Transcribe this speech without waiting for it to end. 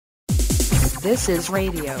This is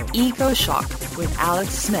Radio Ecoshock with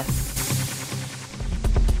Alex Smith.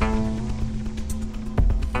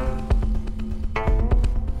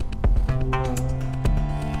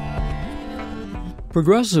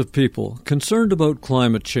 Progressive people concerned about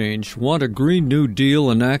climate change want a Green New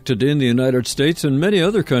Deal enacted in the United States and many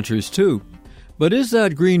other countries too. But is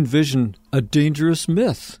that green vision a dangerous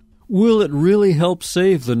myth? Will it really help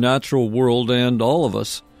save the natural world and all of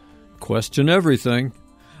us? Question everything.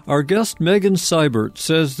 Our guest Megan Seibert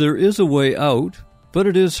says there is a way out, but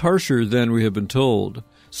it is harsher than we have been told.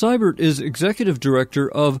 Seibert is executive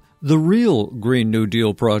director of the Real Green New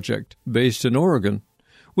Deal Project, based in Oregon.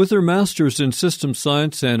 With her master's in systems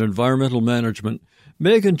science and environmental management,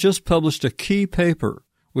 Megan just published a key paper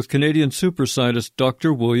with Canadian super scientist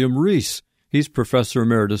Dr. William Rees. He's professor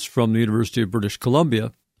emeritus from the University of British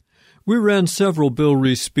Columbia. We ran several Bill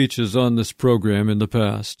Rees speeches on this program in the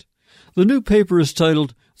past. The new paper is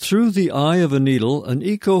titled Through the Eye of a Needle, an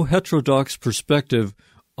Eco-Heterodox Perspective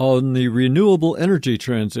on the Renewable Energy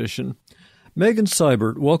Transition. Megan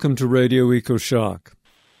Seibert, welcome to Radio Ecoshock.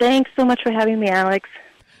 Thanks so much for having me, Alex.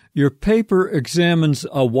 Your paper examines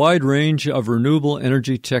a wide range of renewable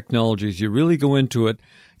energy technologies. You really go into it.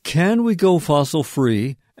 Can we go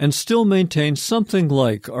fossil-free and still maintain something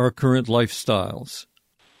like our current lifestyles?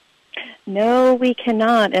 No, we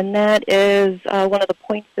cannot, and that is one of the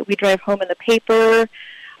points that we drive home in the paper.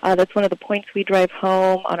 That's one of the points we drive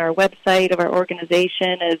home on our website of our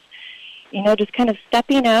organization is, just kind of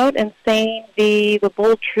stepping out and saying the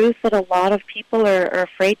bold truth that a lot of people are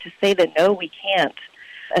afraid to say that, no, we can't.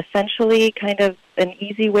 Essentially, kind of an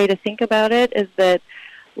easy way to think about it is that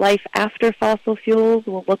life after fossil fuels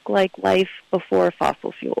will look like life before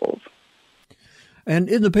fossil fuels. And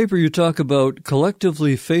in the paper, you talk about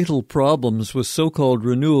collectively fatal problems with so-called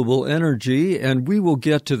renewable energy, and we will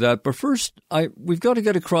get to that. But first, we've got to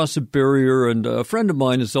get across a barrier, and a friend of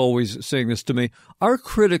mine is always saying this to me. Are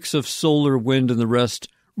critics of solar, wind, and the rest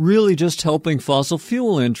really just helping fossil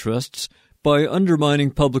fuel interests by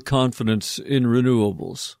undermining public confidence in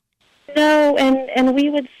renewables? No, and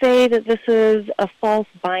we would say that this is a false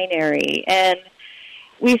binary, and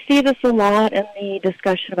we see this a lot in the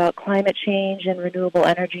discussion about climate change and renewable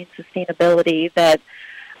energy and sustainability, that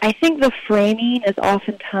I think the framing is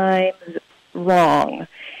oftentimes wrong.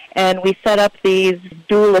 And we set up these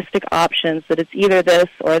dualistic options that it's either this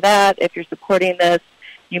or that. If you're supporting this,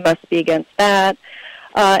 you must be against that.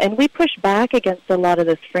 And we push back against a lot of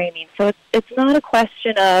this framing. So it's not a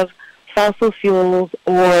question of fossil fuels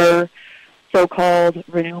or so-called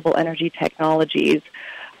renewable energy technologies.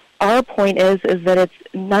 Our point is that it's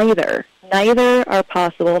neither. Neither are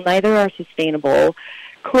possible, neither are sustainable.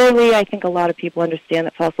 Clearly, I think a lot of people understand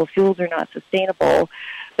that fossil fuels are not sustainable,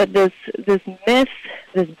 but this myth,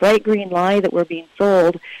 this bright green lie that we're being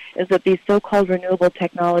sold is that these so-called renewable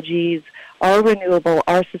technologies are renewable,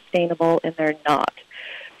 are sustainable, and they're not.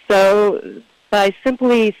 So by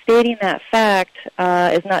simply stating that fact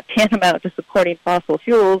is not tantamount to supporting fossil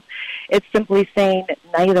fuels. It's simply saying that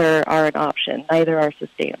neither are an option, neither are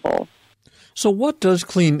sustainable. So what does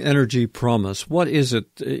clean energy promise? What is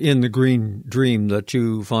it in the green dream that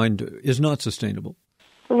you find is not sustainable?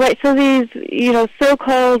 Right, so these,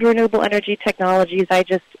 so-called renewable energy technologies, I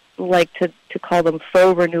just like to call them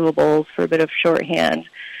faux renewables for a bit of shorthand.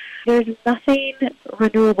 There's nothing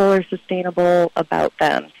renewable or sustainable about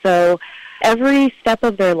them. So every step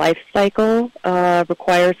of their life cycle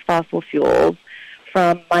requires fossil fuels,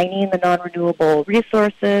 from mining the non-renewable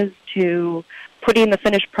resources to putting the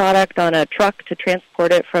finished product on a truck to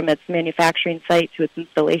transport it from its manufacturing site to its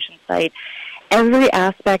installation site. Every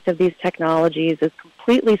aspect of these technologies is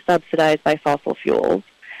completely subsidized by fossil fuels.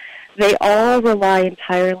 They all rely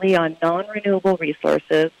entirely on non-renewable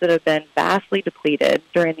resources that have been vastly depleted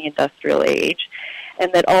during the industrial age,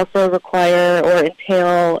 and that also require or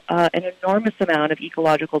entail an enormous amount of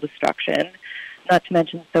ecological destruction, not to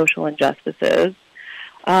mention social injustices.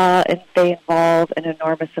 And they involve an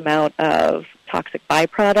enormous amount of toxic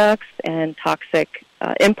byproducts and toxic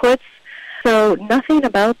inputs. So nothing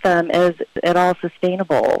about them is at all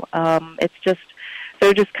sustainable.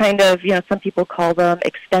 They're just kind of, some people call them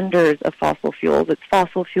extenders of fossil fuels. It's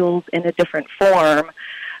fossil fuels in a different form,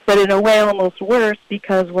 but in a way almost worse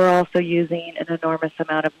because we're also using an enormous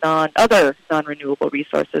amount of other non-renewable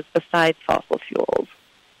resources besides fossil fuels.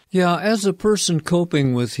 Yeah, as a person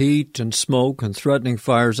coping with heat and smoke and threatening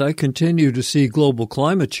fires, I continue to see global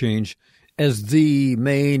climate change as the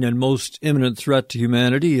main and most imminent threat to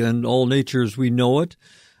humanity and all nature as we know it.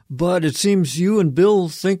 But it seems you and Bill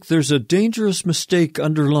think there's a dangerous mistake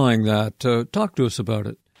underlying that. Talk to us about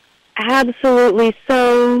it. Absolutely.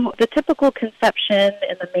 So the typical conception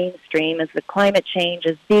in the mainstream is that climate change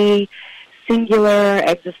is the singular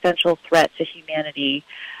existential threat to humanity.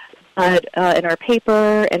 But in our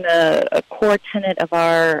paper, and a core tenet of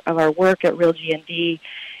our work at Real G&D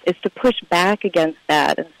is to push back against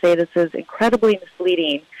that and say this is incredibly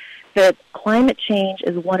misleading, that climate change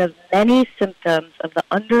is one of many symptoms of the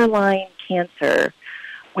underlying cancer,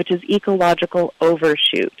 which is ecological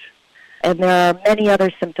overshoot. And there are many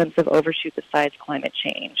other symptoms of overshoot besides climate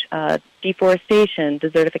change. Deforestation,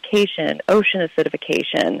 desertification, ocean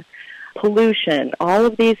acidification, pollution, all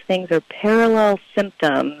of these things are parallel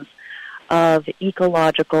symptoms of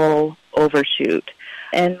ecological overshoot.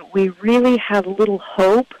 And we really have little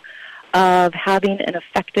hope of having an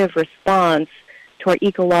effective response to our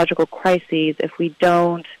ecological crises if we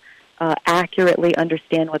don't accurately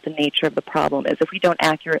understand what the nature of the problem is, if we don't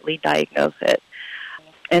accurately diagnose it.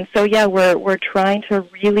 And so, yeah, we're trying to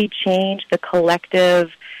really change the collective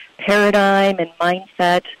paradigm and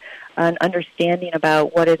mindset and understanding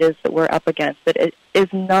about what it is that we're up against. That it is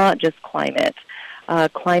not just climate.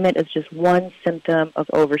 Climate is just one symptom of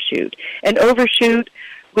overshoot. And overshoot,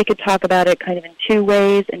 we could talk about it kind of in two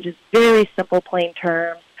ways, in just very simple, plain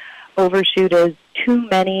terms. Overshoot is too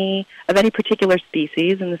many of any particular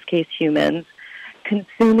species, in this case humans,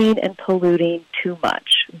 consuming and polluting too much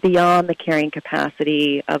beyond the carrying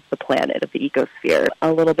capacity of the planet, of the ecosphere.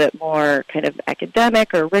 A little bit more kind of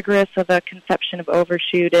academic or rigorous of a conception of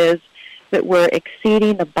overshoot is that we're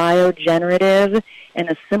exceeding the biogenerative and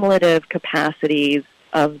assimilative capacities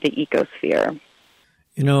of the ecosphere.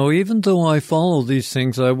 You know, even though I follow these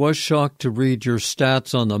things, I was shocked to read your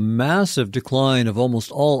stats on the massive decline of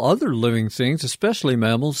almost all other living things, especially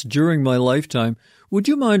mammals, during my lifetime. Would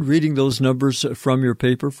you mind reading those numbers from your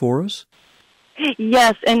paper for us?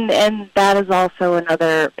 Yes, and that is also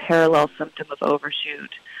another parallel symptom of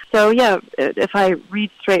overshoot. So, yeah, if I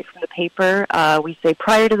read straight from the paper, we say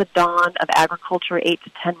prior to the dawn of agriculture 8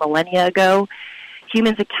 to 10 millennia ago,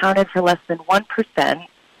 humans accounted for less than 1%,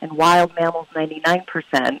 and wild mammals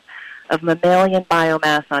 99%, of mammalian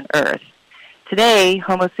biomass on Earth. Today,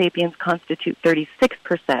 Homo sapiens constitute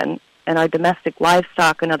 36%, and our domestic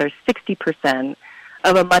livestock another 60%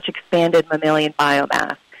 of a much expanded mammalian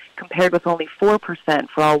biomass, compared with only 4%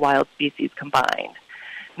 for all wild species combined.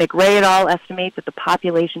 McRae et al. Estimate that the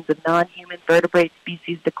populations of non-human vertebrate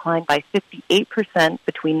species declined by 58%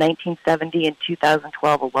 between 1970 and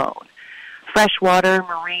 2012 alone. Freshwater,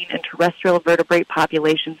 marine, and terrestrial vertebrate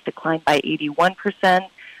populations declined by 81%,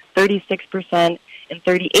 36%, and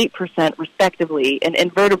 38% respectively, and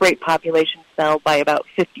invertebrate populations fell by about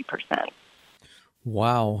 50%.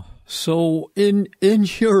 Wow. So in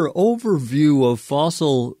your overview of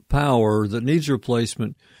fossil power that needs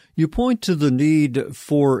replacement, you point to the need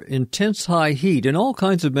for intense high heat in all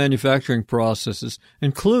kinds of manufacturing processes,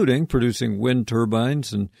 including producing wind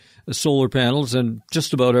turbines and solar panels and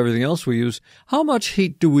just about everything else we use. How much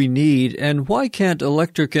heat do we need, and why can't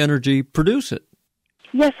electric energy produce it?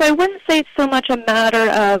 Yes, I wouldn't say it's so much a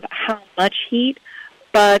matter of how much heat,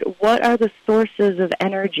 but what are the sources of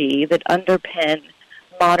energy that underpin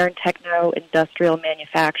modern techno-industrial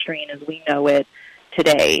manufacturing as we know it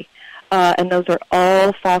today. And those are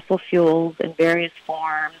all fossil fuels in various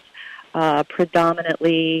forms,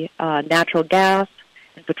 predominantly natural gas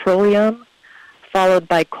and petroleum, followed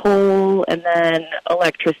by coal, and then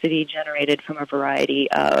electricity generated from a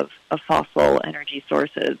variety of fossil energy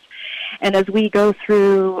sources. And as we go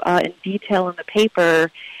through in detail in the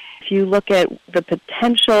paper, if you look at the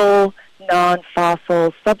potential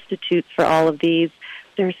non-fossil substitutes for all of these,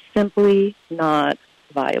 they're simply not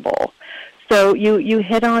viable. So you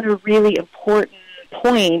hit on a really important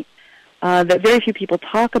point that very few people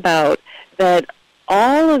talk about, that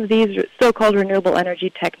all of these so-called renewable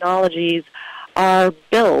energy technologies are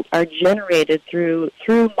generated through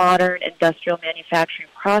modern industrial manufacturing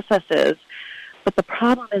processes. But the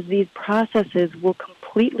problem is these processes will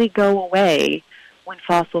completely go away when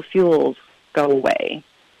fossil fuels go away.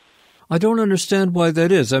 I don't understand why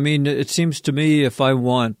that is. I mean, it seems to me if I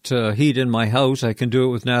want heat in my house, I can do it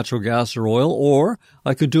with natural gas or oil, or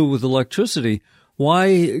I could do it with electricity.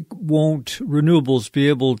 Why won't renewables be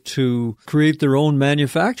able to create their own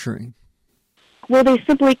manufacturing? Well, they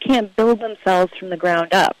simply can't build themselves from the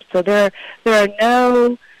ground up. So there are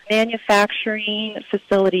no manufacturing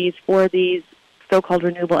facilities for these so-called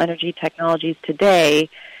renewable energy technologies today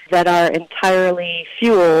that are entirely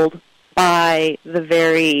fueled by the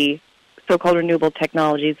very so-called renewable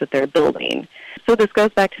technologies that they're building. So this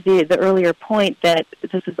goes back to the earlier point that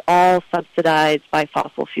this is all subsidized by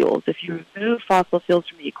fossil fuels. If you remove fossil fuels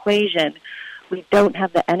from the equation, we don't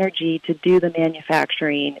have the energy to do the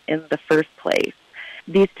manufacturing in the first place.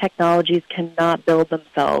 These technologies cannot build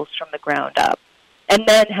themselves from the ground up and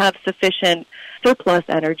then have sufficient surplus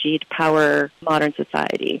energy to power modern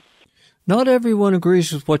society. Not everyone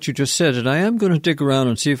agrees with what you just said, and I am going to dig around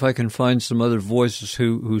and see if I can find some other voices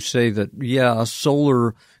who say that, yeah,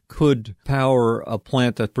 solar could power a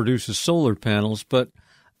plant that produces solar panels, but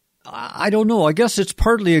I don't know. I guess it's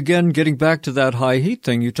partly, again, getting back to that high heat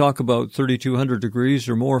thing. You talk about 3,200 degrees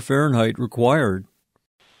or more Fahrenheit required.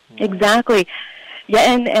 Exactly.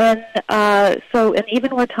 Yeah, and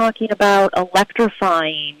even we're talking about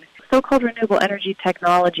electrifying. So-called renewable energy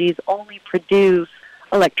technologies only produce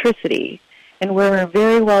electricity, and we're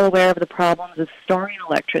very well aware of the problems of storing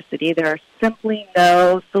electricity. There are simply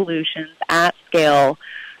no solutions at scale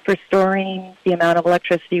for storing the amount of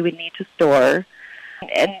electricity we need to store.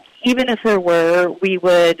 And even if there were, we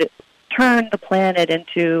would turn the planet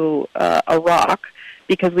into a rock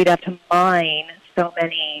because we'd have to mine so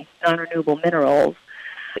many non-renewable minerals.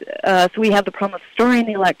 So we have the problem of storing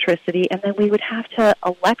the electricity, and then we would have to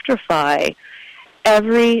electrify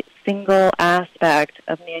every single aspect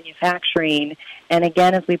of manufacturing. And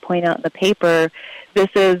again, as we point out in the paper,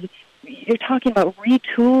 you're talking about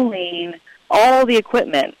retooling all the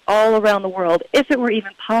equipment all around the world. If it were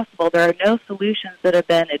even possible, there are no solutions that have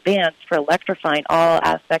been advanced for electrifying all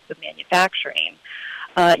aspects of manufacturing.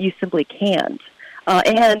 You simply can't.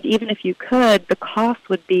 And even if you could, the cost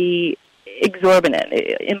would be exorbitant,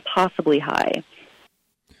 impossibly high.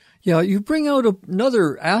 Yeah, you bring out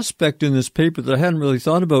another aspect in this paper that I hadn't really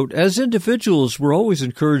thought about. As individuals, we're always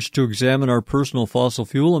encouraged to examine our personal fossil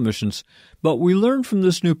fuel emissions, but we learned from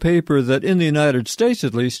this new paper that in the United States,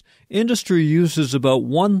 at least, industry uses about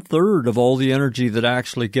 1/3 of all the energy that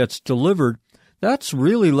actually gets delivered. That's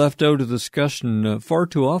really left out of discussion far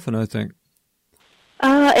too often, I think.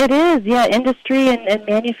 It is, yeah. Industry and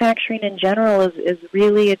manufacturing in general is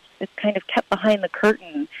really, it's kind of kept behind the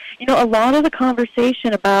curtain. You know, a lot of the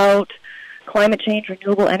conversation about climate change,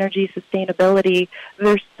 renewable energy, sustainability,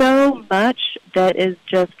 there's so much that is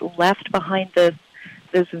just left behind this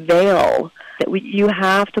veil that you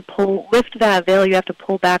have to lift that veil, you have to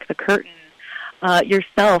pull back the curtain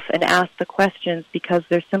yourself and ask the questions because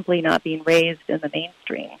they're simply not being raised in the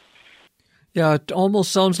mainstream. Yeah, it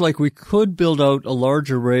almost sounds like we could build out a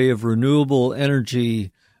large array of renewable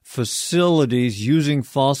energy facilities using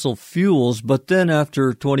fossil fuels, but then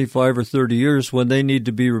after 25 or 30 years, when they need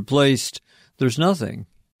to be replaced, there's nothing.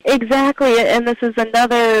 Exactly, and this is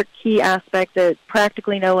another key aspect that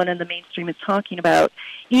practically no one in the mainstream is talking about.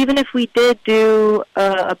 Even if we did do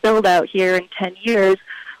a build-out here in 10 years,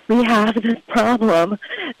 we have this problem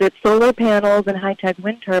that solar panels and high-tech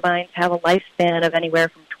wind turbines have a lifespan of anywhere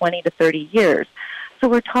from 20 to 30 years. So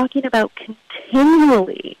we're talking about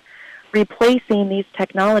continually replacing these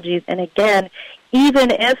technologies. And again, even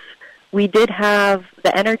if we did have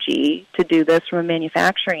the energy to do this from a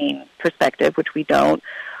manufacturing perspective, which we don't,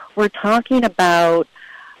 we're talking about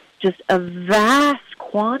just a vast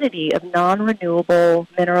quantity of non-renewable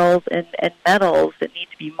minerals and metals that need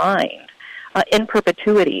to be mined in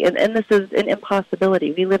perpetuity. And this is an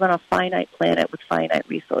impossibility. We live on a finite planet with finite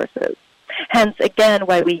resources. Hence, again,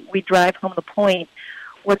 why we drive home the point,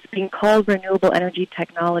 what's being called renewable energy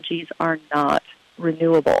technologies are not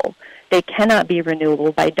renewable. They cannot be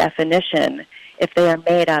renewable by definition if they are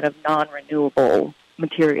made out of non-renewable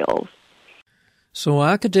materials. So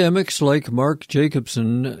academics like Mark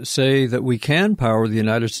Jacobson say that we can power the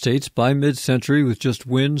United States by mid-century with just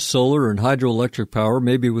wind, solar, and hydroelectric power,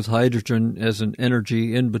 maybe with hydrogen as an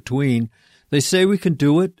energy in between. They say we can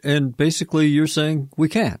do it, and basically you're saying we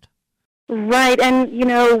can't. Right, and you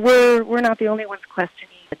know, we're not the only ones questioning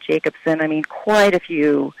Jacobson. I mean, quite a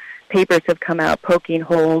few papers have come out poking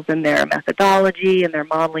holes in their methodology and their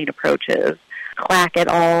modeling approaches. Clack et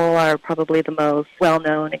al. Are probably the most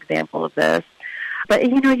well-known example of this. But,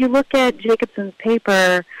 you know, you look at Jacobson's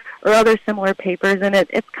paper or other similar papers, and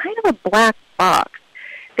it's kind of a black box.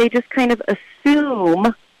 They just kind of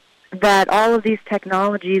assume that all of these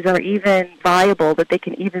technologies are even viable, that they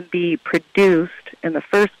can even be produced in the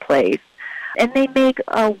first place. And they make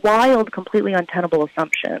a wild, completely untenable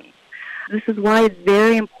assumptions. This is why it's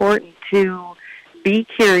very important to be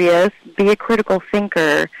curious, be a critical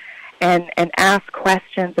thinker, and ask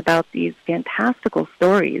questions about these fantastical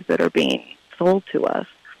stories that are being sold to us.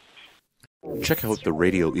 Check out the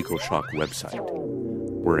Radio Ecoshock website.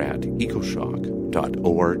 We're at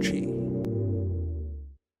ecoshock.org.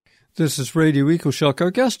 This is Radio Ecoshock.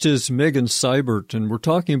 Our guest is Megan Seibert, and we're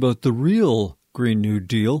talking about the real Green New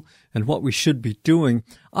Deal and what we should be doing,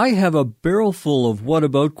 I have a barrel full of what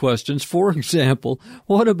about questions. For example,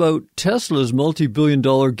 what about Tesla's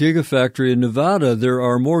multi-billion-dollar gigafactory in Nevada? There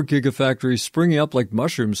are more gigafactories springing up like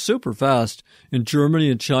mushrooms super fast in Germany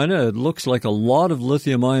and China. It looks like a lot of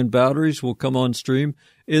lithium-ion batteries will come on stream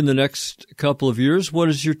in the next couple of years. What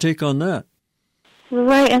is your take on that?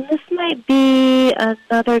 Right, and this might be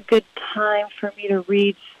another good time for me to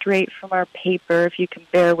read straight from our paper, if you can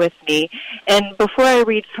bear with me. And before I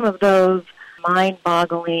read some of those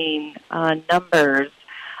mind-boggling numbers,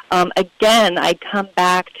 again, I come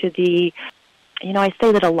back to I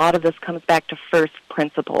say that a lot of this comes back to first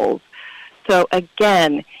principles. So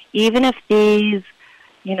again, even if these,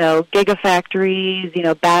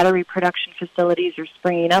 gigafactories, battery production facilities are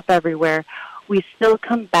springing up everywhere, we still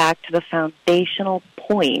come back to the foundational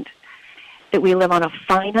point that we live on a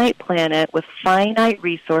finite planet with finite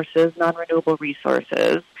resources, non-renewable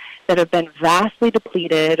resources, that have been vastly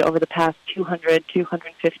depleted over the past 200,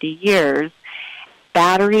 250 years.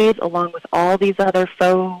 Batteries, along with all these other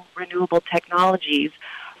faux renewable technologies,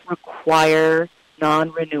 require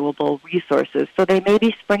non-renewable resources. So they may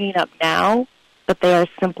be springing up now, but they are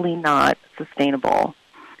simply not sustainable.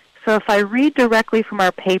 So if I read directly from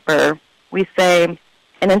our paper, we say,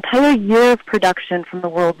 an entire year of production from the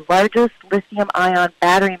world's largest lithium-ion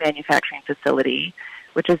battery manufacturing facility,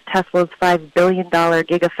 which is Tesla's $5 billion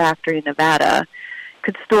gigafactory in Nevada,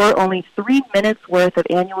 could store only 3 minutes' worth of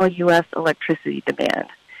annual U.S. electricity demand.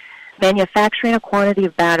 Manufacturing a quantity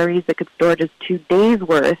of batteries that could store just 2 days'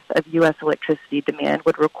 worth of U.S. electricity demand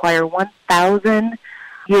would require 1,000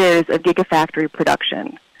 years of gigafactory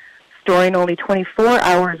production. Storing only 24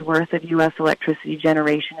 hours' worth of U.S. electricity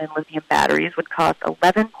generation in lithium batteries would cost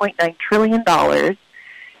 $11.9 trillion,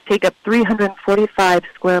 take up 345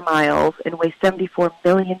 square miles, and weigh 74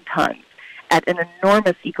 million tons at an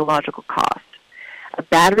enormous ecological cost. A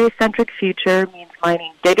battery-centric future means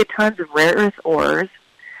mining gigatons of rare earth ores.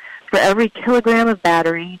 For every kilogram of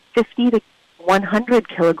battery, 50 to 100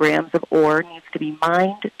 kilograms of ore needs to be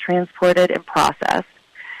mined, transported, and processed.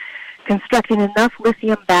 Constructing enough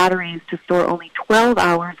lithium batteries to store only 12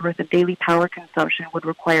 hours worth of daily power consumption would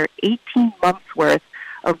require 18 months worth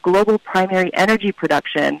of global primary energy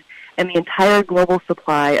production and the entire global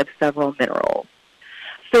supply of several minerals.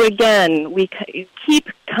 So again, we keep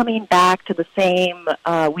coming back to the same,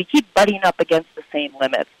 we keep butting up against the same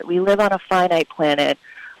limits. We live on a finite planet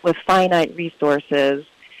with finite resources,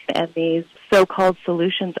 and these so-called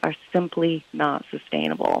solutions are simply not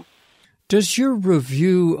sustainable. Does your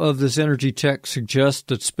review of this energy tech suggest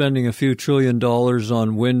that spending a few $1 trillion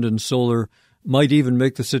on wind and solar might even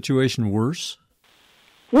make the situation worse?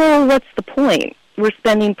 Well, what's the point? We're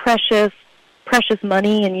spending precious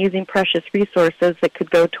money and using precious resources that could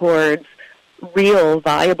go towards real,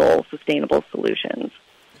 viable, sustainable solutions.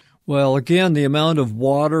 Well, again, the amount of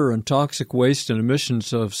water and toxic waste and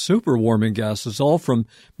emissions of superwarming gases, all from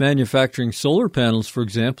manufacturing solar panels, for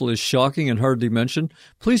example, is shocking and hardly mentioned.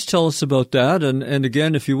 Please tell us about that. And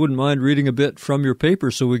again, if you wouldn't mind reading a bit from your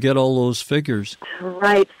paper so we get all those figures.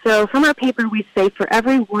 Right. So from our paper, we say for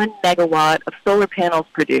every 1 megawatt of solar panels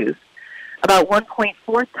produced, about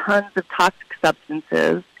 1.4 tons of toxic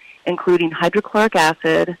substances, including hydrochloric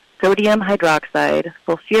acid, sodium hydroxide,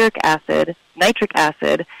 sulfuric acid, nitric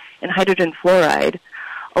acid, and hydrogen fluoride,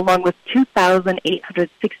 along with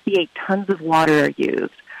 2,868 tons of water are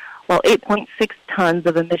used, while 8.6 tons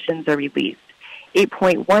of emissions are released,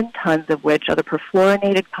 8.1 tons of which are the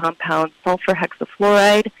perfluorinated compounds sulfur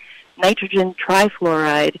hexafluoride, nitrogen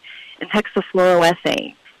trifluoride, and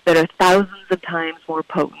hexafluoroethane that are thousands of times more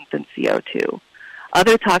potent than CO2.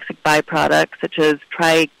 Other toxic byproducts, such as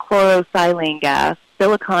trichlorosilane gas,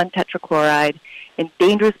 silicon tetrachloride, and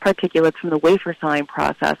dangerous particulates from the wafer sawing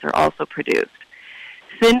process are also produced.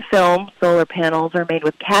 Thin film solar panels are made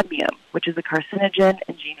with cadmium, which is a carcinogen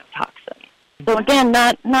and genotoxin. So again,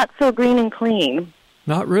 not so green and clean.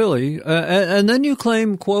 Not really. And then you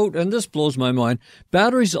claim, quote, and this blows my mind,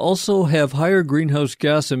 batteries also have higher greenhouse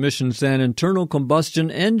gas emissions than internal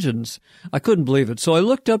combustion engines. I couldn't believe it. So I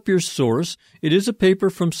looked up your source. It is a paper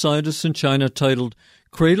from scientists in China titled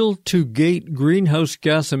Cradle-to-Gate Greenhouse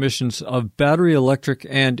Gas Emissions of Battery Electric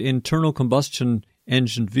and Internal Combustion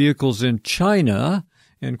Engine Vehicles in China,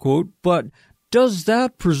 end quote. But does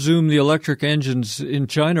that presume the electric engines in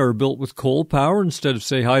China are built with coal power instead of,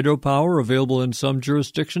 say, hydropower available in some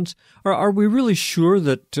jurisdictions? Are we really sure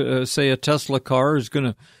that, say, a Tesla car is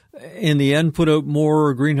going to, in the end, put out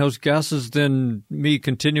more greenhouse gases than me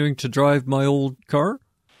continuing to drive my old car?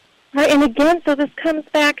 Right, and again, so this comes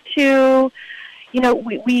back to,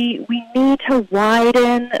 we need to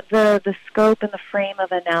widen the scope and the frame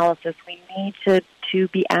of analysis. We need to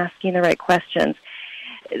be asking the right questions.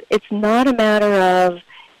 It's not a matter of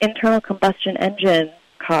internal combustion engine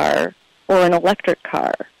car or an electric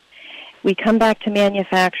car. We come back to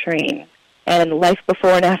manufacturing and life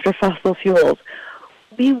before and after fossil fuels.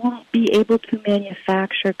 We won't be able to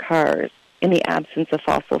manufacture cars in the absence of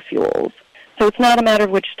fossil fuels. So it's not a matter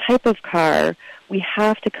of which type of car. We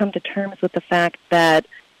have to come to terms with the fact that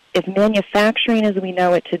if manufacturing as we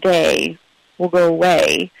know it today will go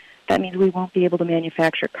away, that means we won't be able to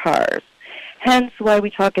manufacture cars. Hence why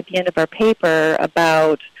we talk at the end of our paper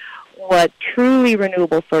about what truly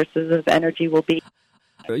renewable sources of energy will be.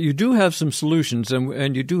 You do have some solutions,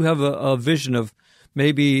 and you do have a vision of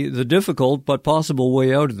maybe the difficult but possible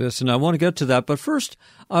way out of this, and I want to get to that. But first,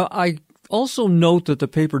 I also note that the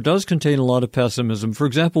paper does contain a lot of pessimism. For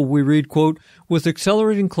example, we read, quote, with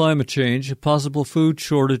accelerating climate change, possible food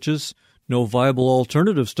shortages, no viable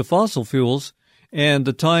alternatives to fossil fuels, and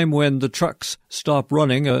the time when the trucks stop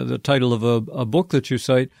running, the title of a book that you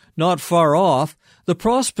cite, not far off, the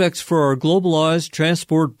prospects for our globalized,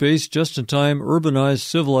 transport-based, just-in-time, urbanized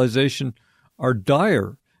civilization are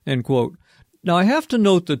dire, end quote. Now, I have to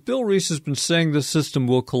note that Bill Reese has been saying this system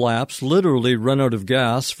will collapse, literally run out of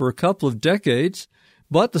gas, for a couple of decades,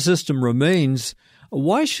 but the system remains.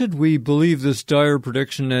 Why should we believe this dire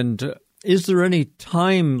prediction, and is there any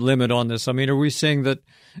time limit on this? I mean, are we saying that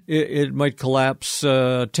it might collapse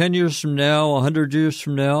 10 years from now, 100 years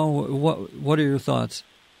from now? What are your thoughts?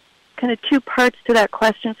 Kind of two parts to that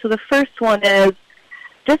question. So the first one is,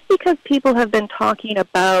 just because people have been talking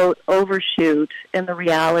about overshoot and the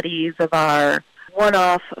realities of our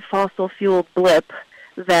one-off fossil-fueled blip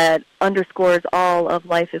that underscores all of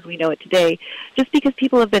life as we know it today, just because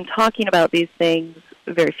people have been talking about these things,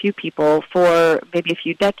 very few people, for maybe a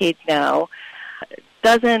few decades now,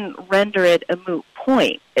 doesn't render it a moot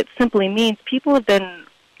point. It simply means people have been,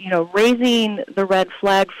 raising the red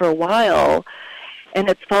flag for a while, and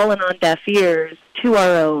it's fallen on deaf ears to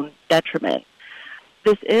our own detriment.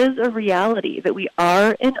 This is a reality that we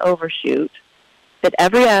are in overshoot, that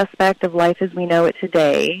every aspect of life as we know it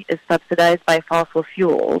today is subsidized by fossil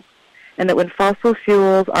fuels, and that when fossil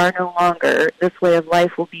fuels are no longer, this way of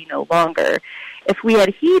life will be no longer. If we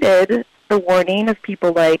had heeded the warning of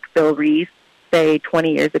people like Bill Reese, say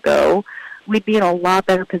 20 years ago, we'd be in a lot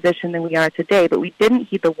better position than we are today, but we didn't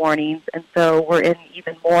heed the warnings, and so we're in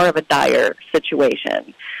even more of a dire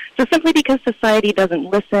situation. So simply because society doesn't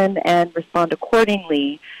listen and respond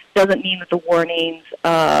accordingly doesn't mean that the warnings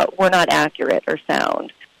were not accurate or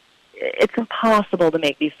sound. It's impossible to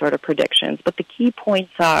make these sort of predictions, but the key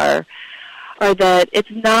points are that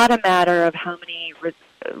it's not a matter of how many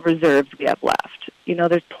reserves we have left.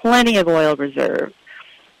 There's plenty of oil reserves.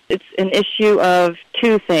 It's an issue of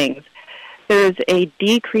two things. There's a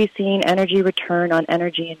decreasing energy return on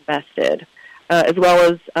energy invested, as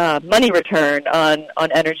well as money return on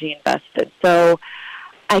energy invested. So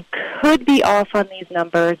I could be off on these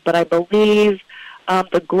numbers, but I believe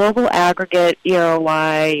the global aggregate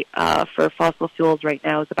EROI for fossil fuels right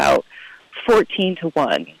now is about 14 to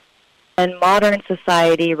 1. And modern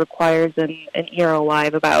society requires an EROI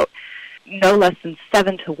of about no less than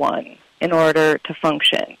 7 to 1 in order to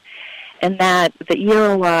function. And that the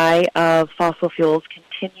EROI of fossil fuels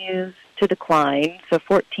continues to decline. So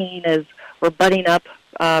 14 is, we're butting up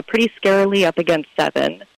pretty scarily up against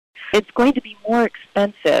 7. It's going to be more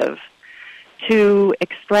expensive to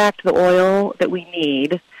extract the oil that we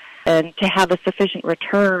need and to have a sufficient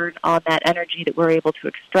return on that energy that we're able to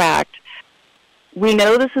extract. We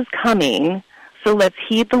know this is coming, so let's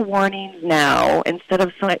heed the warnings now instead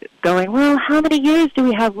of going, well, how many years do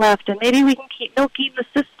we have left? And maybe we can keep milking the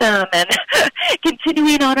system and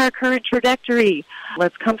continuing on our current trajectory.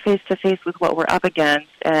 Let's come face to face with what we're up against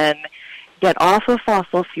and get off of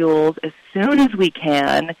fossil fuels as soon as we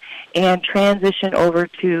can and transition over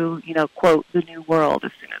to, quote, the new world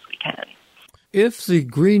as soon as we can. If the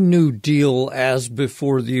Green New Deal, as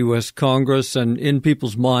before the U.S. Congress and in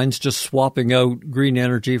people's minds, just swapping out green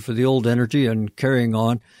energy for the old energy and carrying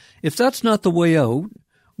on, if that's not the way out,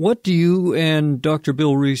 what do you and Dr.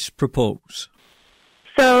 Bill Reese propose?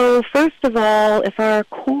 So, first of all, if our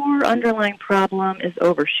core underlying problem is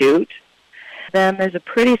overshoot, then there's a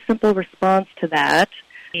pretty simple response to that.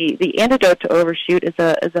 The antidote to overshoot is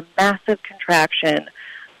a massive contraction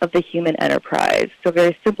of the human enterprise. So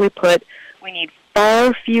very simply put, we need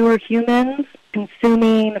far fewer humans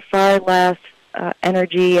consuming far less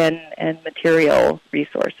energy and material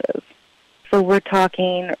resources. So we're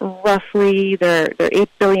talking roughly, there are 8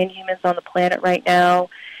 billion humans on the planet right now,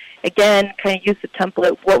 again, kind of use the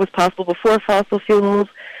template, what was possible before fossil fuels.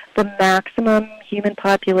 The maximum human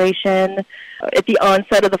population at the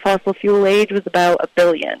onset of the fossil fuel age was about 1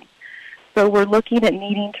 billion. So we're looking at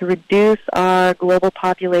needing to reduce our global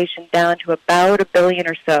population down to about 1 billion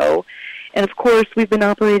or so. And of course, we've been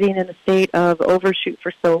operating in a state of overshoot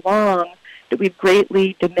for so long that we've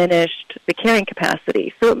greatly diminished the carrying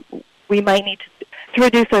capacity. So we might need to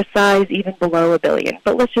reduce our size even below 1 billion.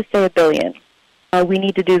 But let's just say 1 billion. We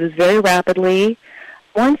need to do this very rapidly.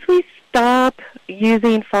 Once we stop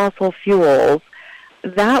using fossil fuels,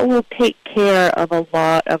 that will take care of a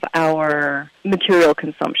lot of our material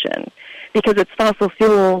consumption, because it's fossil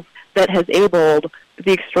fuels that has enabled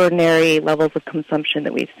the extraordinary levels of consumption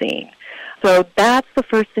that we've seen. So that's the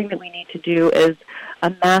first thing that we need to do, is a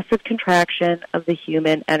massive contraction of the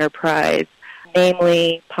human enterprise,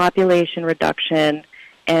 namely population reduction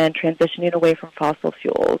and transitioning away from fossil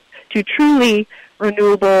fuels to truly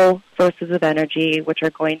renewable sources of energy, which are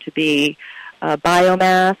going to be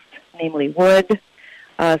biomass, namely wood,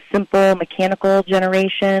 simple mechanical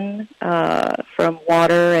generation from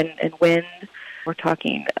water and wind. We're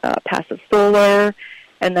talking passive solar,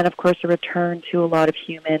 and then, of course, a return to a lot of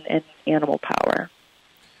human and animal power.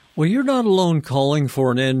 Well, you're not alone calling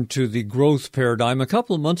for an end to the growth paradigm. A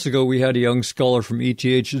couple of months ago, we had a young scholar from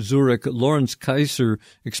ETH Zurich, Lawrence Kaiser,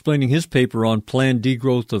 explaining his paper on planned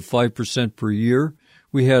degrowth of 5% per year.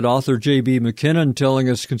 We had author J.B. McKinnon telling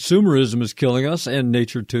us consumerism is killing us, and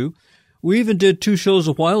nature too. We even did 2 shows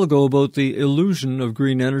a while ago about the illusion of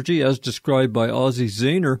green energy, as described by Ozzie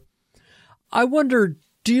Zahner. I wonder,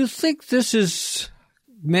 do you think this is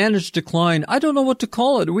managed decline? I don't know what to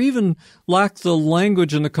call it. We even lack the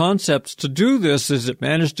language and the concepts to do this. Is it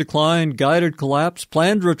managed decline, guided collapse,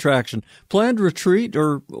 planned retraction, planned retreat,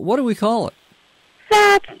 or what do we call it?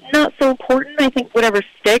 That's not so important. I think whatever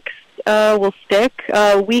sticks will stick.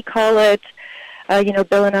 We call it,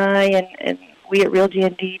 Bill and I and we at Real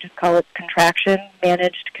G&D just call it contraction,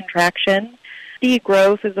 managed contraction.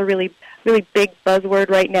 Degrowth is a really, really big buzzword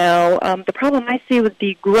right now. The problem I see with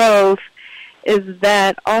degrowth is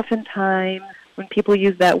that oftentimes when people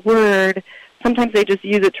use that word, sometimes they just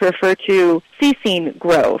use it to refer to ceasing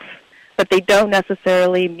growth, but they don't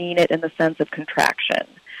necessarily mean it in the sense of contraction.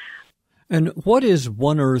 And what is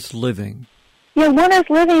One Earth living? Yeah, One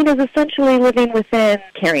Earth living is essentially living within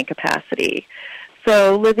carrying capacity.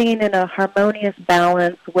 So living in a harmonious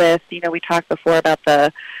balance with, we talked before about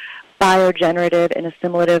the biogenerative and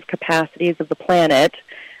assimilative capacities of the planet.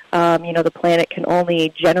 The planet can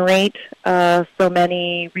only generate so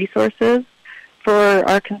many resources for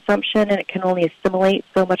our consumption, and it can only assimilate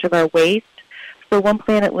so much of our waste. So One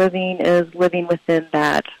Planet Living is living within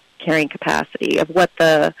that carrying capacity of what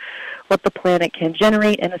the planet can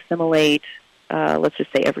generate and assimilate, let's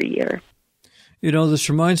just say every year. This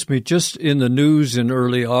reminds me, just in the news in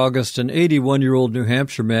early August, an 81-year-old New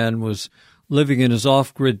Hampshire man was living in his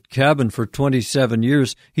off-grid cabin for 27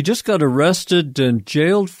 years. He just got arrested and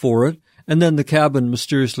jailed for it, and then the cabin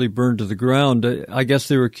mysteriously burned to the ground. I guess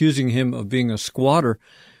they were accusing him of being a squatter.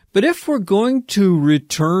 But if we're going to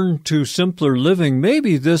return to simpler living,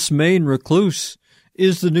 maybe this Maine recluse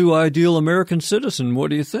is the new ideal American citizen. What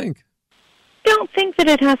do you think? I don't think that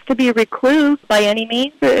it has to be a recluse by any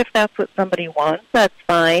means. If that's what somebody wants, that's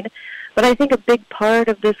fine. But I think a big part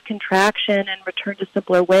of this contraction and return to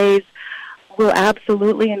simpler ways will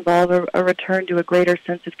absolutely involve a return to a greater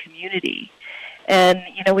sense of community. And,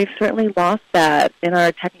 we've certainly lost that in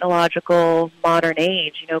our technological modern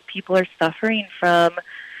age. People are suffering from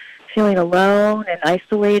feeling alone and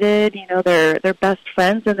isolated. Their best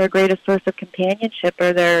friends and their greatest source of companionship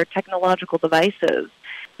are their technological devices.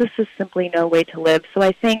 This is simply no way to live. So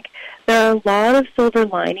I think there are a lot of silver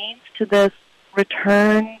linings to this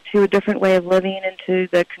return to a different way of living and to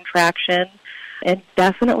the contraction. And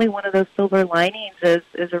definitely one of those silver linings is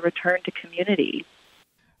a return to community.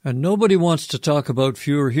 And nobody wants to talk about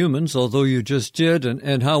fewer humans, although you just did,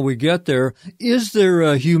 and how we get there. Is there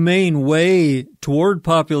a humane way toward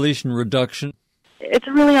population reduction? It's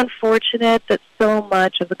really unfortunate that so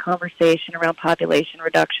much of the conversation around population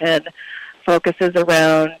reduction focuses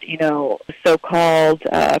around, so-called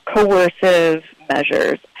coercive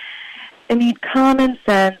measures. I mean, common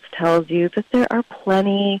sense tells you that there are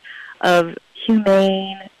plenty of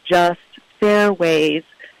humane, just, fair ways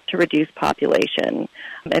to reduce population.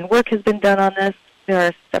 And work has been done on this. There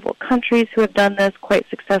are several countries who have done this quite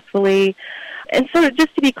successfully. And so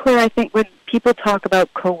just to be clear, I think when people talk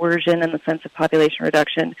about coercion in the sense of population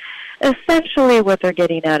reduction, essentially what they're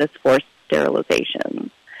getting at is forced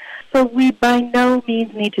sterilization. So we by no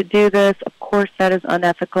means need to do this. Of course, that is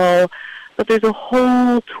unethical. but there's a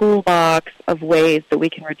whole toolbox of ways that we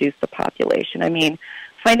can reduce the population. I mean,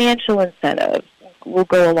 financial incentives will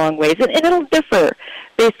go a long ways, and it'll differ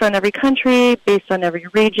based on every country, based on every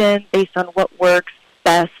region, based on what works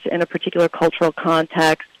best in a particular cultural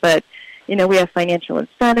context. But, you know, we have financial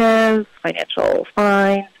incentives, financial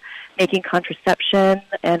fines, making contraception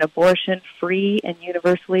and abortion free and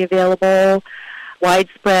universally available,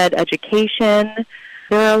 widespread education.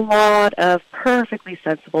 There are a lot of perfectly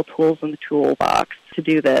sensible tools in the toolbox to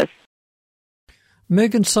do this.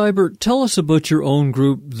 Megan Seibert, tell us about your own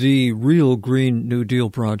group, the Real Green New Deal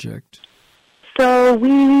Project. So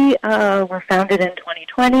we were founded in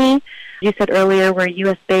 2020. You said earlier we're a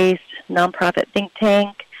U.S.-based nonprofit think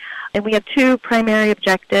tank, and we have two primary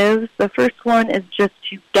objectives. The first one is just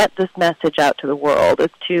to get this message out to the world, is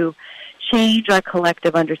to change our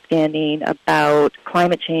collective understanding about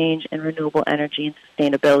climate change and renewable energy and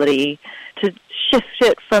sustainability, to shift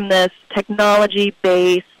it from this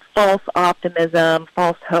technology-based false optimism,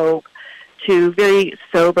 false hope, to very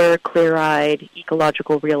sober, clear-eyed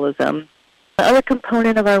ecological realism. The other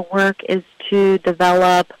component of our work is to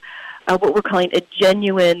develop what we're calling a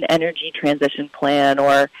genuine energy transition plan,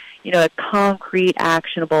 or, you know, a concrete,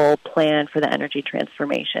 actionable plan for the energy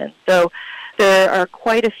transformation. So there are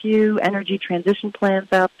quite a few energy transition plans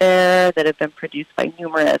out there that have been produced by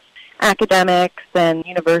numerous academics and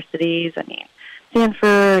universities. I mean,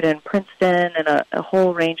 Stanford and Princeton and a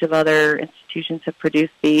whole range of other institutions have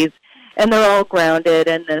produced these, and they're all grounded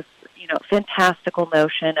in this, you know, fantastical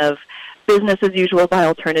notion of business as usual by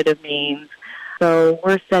alternative means. So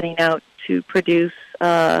we're setting out to produce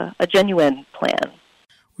a genuine plan.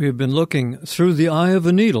 We have been looking through the eye of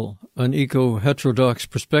a needle, an eco-heterodox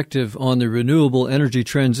perspective on the renewable energy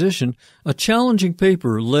transition, a challenging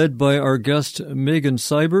paper led by our guest Megan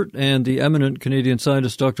Seibert and the eminent Canadian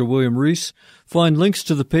scientist Dr. William Rees. Find links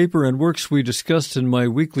to the paper and works we discussed in my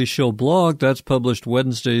weekly show blog that's published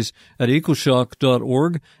Wednesdays at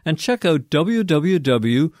ecoshock.org, and check out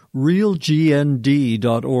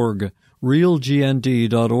www.realgnd.org,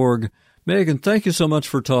 realgnd.org. Megan, thank you so much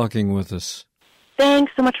for talking with us.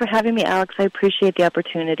 Thanks so much for having me, Alex. I appreciate the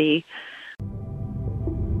opportunity.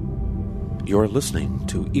 You're listening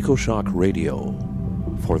to Ecoshock Radio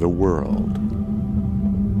for the world.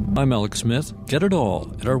 I'm Alex Smith. Get it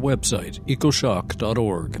all at our website,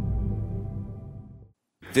 ecoshock.org.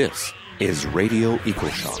 This is Radio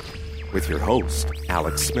Ecoshock with your host,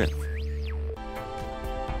 Alex Smith.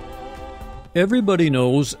 Everybody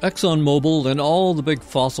knows ExxonMobil and all the big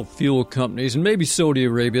fossil fuel companies, and maybe Saudi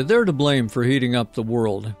Arabia, they're to blame for heating up the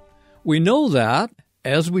world. We know that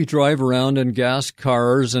as we drive around in gas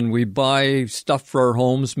cars and we buy stuff for our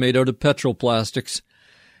homes made out of petroplastics.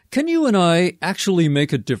 Can you and I actually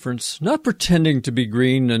make a difference? Not pretending to be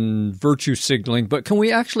green and virtue signaling, but can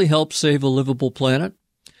we actually help save a livable planet?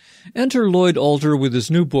 Enter Lloyd Alter with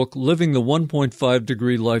his new book, Living the 1.5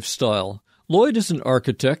 Degree Lifestyle. Lloyd is an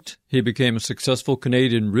architect. He became a successful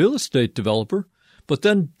Canadian real estate developer, but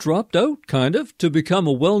then dropped out, to become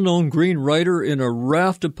a well-known green writer in a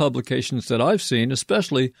raft of publications that I've seen,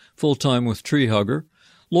 especially full-time with Treehugger.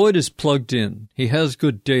 Lloyd is plugged in. He has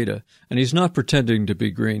good data, and he's not pretending to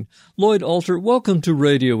be green. Lloyd Alter, welcome to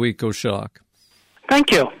Radio Ecoshock.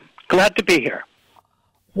 Thank you. Glad to be here.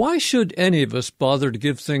 Why should any of us bother to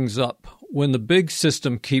give things up when the big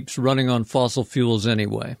system keeps running on fossil fuels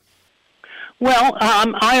anyway? Well,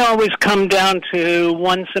 I always come down to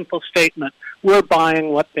one simple statement. We're buying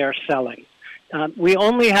what they're selling. We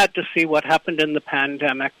only had to see what happened in the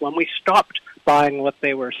pandemic when we stopped buying what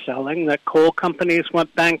they were selling, that coal companies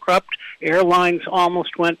went bankrupt, airlines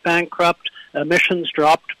almost went bankrupt, emissions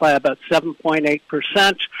dropped by about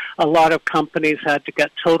 7.8%. A lot of companies had to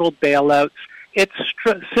get total bailouts. It's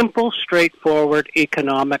simple, straightforward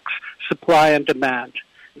economics, supply and demand.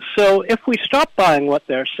 So if we stop buying what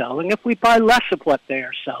they're selling, if we buy less of what they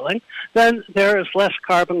are selling, then there is less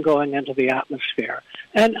carbon going into the atmosphere.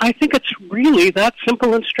 And I think it's really that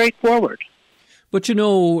simple and straightforward. But you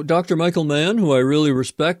know, Dr. Michael Mann, who I really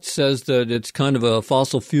respect, says that it's kind of a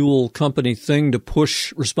fossil fuel company thing to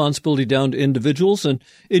push responsibility down to individuals. And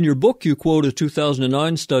in your book, you quote a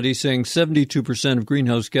 2009 study saying 72% of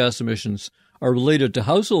greenhouse gas emissions are related to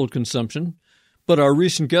household consumption. But our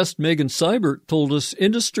recent guest, Megan Seibert, told us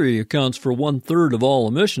industry accounts for 1/3 of all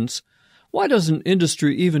emissions. Why doesn't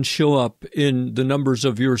industry even show up in the numbers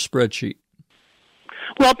of your spreadsheet?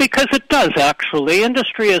 Well, because it does, actually.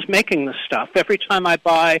 Industry is making the stuff. Every time I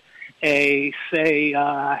buy a, say,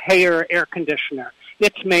 Haier air conditioner,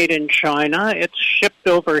 It's made in China. It's shipped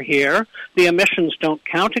over here. The emissions don't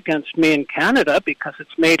count against me in Canada because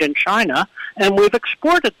it's made in China, and we've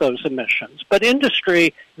exported those emissions. But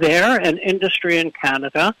industry there and industry in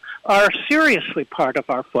Canada are seriously part of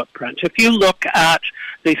our footprint. If you look at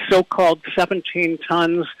the so-called 17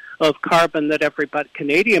 tons of carbon that every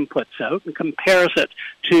Canadian puts out and compares it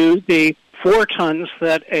to the 4 tons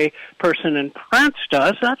that a person in France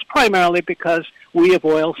does, that's primarily because we have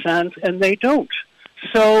oil sands and they don't.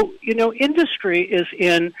 So, industry is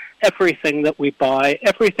in everything that we buy,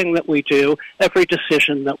 everything that we do, every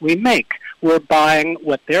decision that we make. We're buying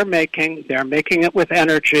what they're making it with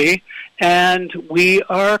energy, and we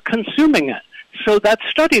are consuming it. So that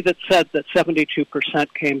study that said that 72%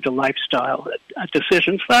 came to lifestyle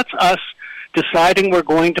decisions, that's us deciding we're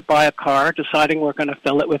going to buy a car, deciding we're going to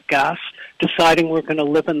fill it with gas, deciding we're going to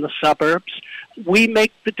live in the suburbs. We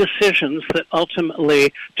make the decisions that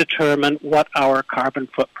ultimately determine what our carbon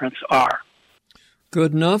footprints are.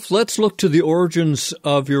 Good enough. Let's look to the origins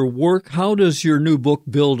of your work. How does your new book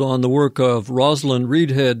build on the work of Rosalind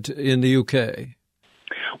Reedhead in the UK?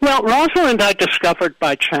 Well, Rosalind, I discovered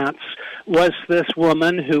by chance, was this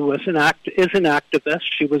woman who was an activist.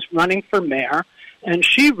 She was running for mayor, and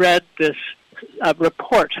she read this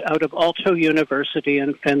report out of Aalto University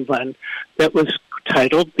in Finland that was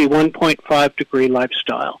titled The 1.5 Degree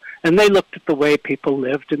Lifestyle. And they looked at the way people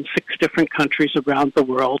lived in 6 different countries around the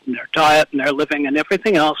world, and their diet and their living and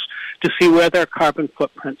everything else, to see where their carbon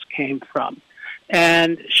footprints came from.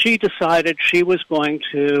 And she decided she was going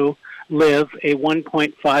to live a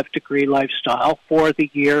 1.5 degree lifestyle for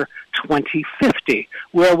the year 2050,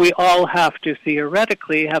 where we all have to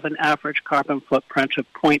theoretically have an average carbon footprint of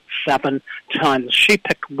 0.7 tons. She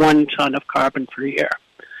picked 1 ton of carbon per year.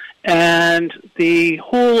 And the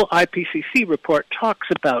whole IPCC report talks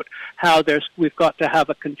about how we've got to have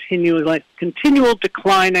a continual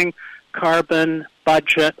declining carbon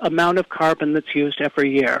budget, amount of carbon that's used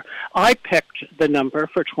every year. I picked the number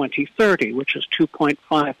for 2030, which is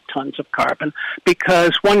 2.5 tons of carbon,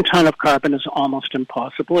 because 1 ton of carbon is almost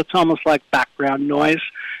impossible. It's almost like background noise.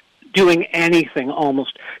 Doing anything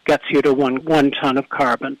almost gets you to one ton of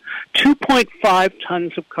carbon. 2.5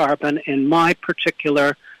 tons of carbon in my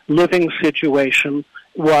particular living situation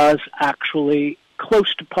was actually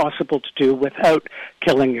close to possible to do without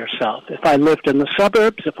killing yourself. If I lived in the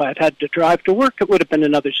suburbs, if I'd had to drive to work, it would have been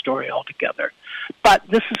another story altogether. But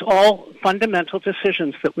this is all fundamental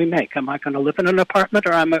decisions that we make. Am I going to live in an apartment,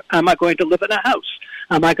 or am I going to live in a house?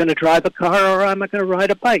 Am I going to drive a car, or am I going to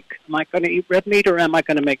ride a bike? Am I going to eat red meat, or am I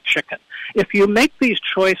going to make chicken? If you make these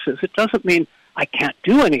choices, it doesn't mean I can't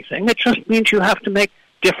do anything. It just means you have to make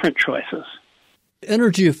different choices.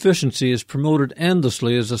 Energy efficiency is promoted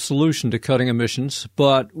endlessly as a solution to cutting emissions,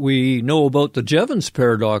 but we know about the Jevons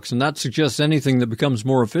paradox, and that suggests anything that becomes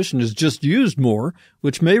more efficient is just used more,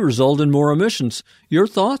 which may result in more emissions. Your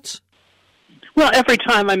thoughts? Well, every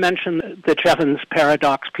time I mention the Jevons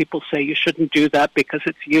paradox, people say you shouldn't do that because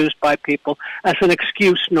it's used by people as an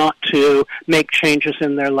excuse not to make changes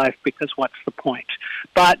in their life, because what's the point?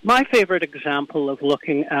 But my favorite example of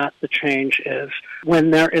looking at the change is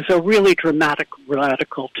when there is a really dramatic,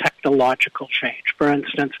 radical technological change. For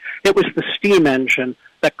instance, it was the steam engine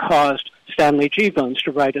that caused Stanley Gievons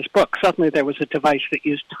to write his book. Suddenly there was a device that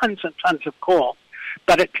used tons and tons of coal.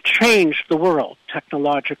 But it changed the world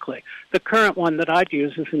technologically. The current one that I'd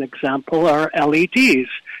use as an example are LEDs.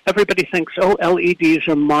 Everybody thinks, LEDs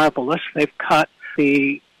are marvelous. They've cut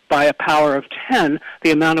by a power of 10,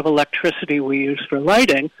 the amount of electricity we use for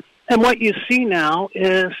lighting. And what you see now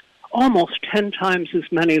is almost 10 times as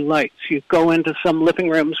many lights. You go into some living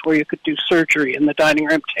rooms where you could do surgery in the dining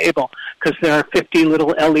room table because there are 50 little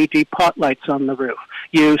LED pot lights on the roof.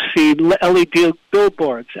 You see LED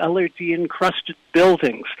billboards, LED-encrusted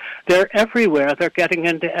buildings. They're everywhere. They're getting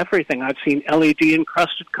into everything. I've seen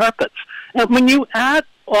LED-encrusted carpets. And when you add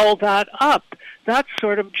all that up, that's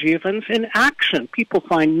sort of Gievons in action. People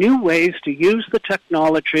find new ways to use the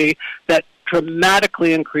technology that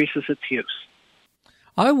dramatically increases its use.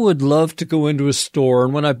 I would love to go into a store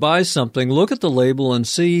and when I buy something, look at the label and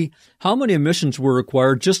see how many emissions were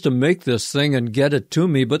required just to make this thing and get it to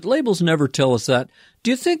me, but labels never tell us that.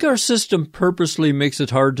 Do you think our system purposely makes it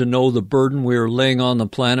hard to know the burden we are laying on the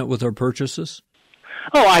planet with our purchases?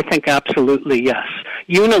 Oh, I think absolutely, yes.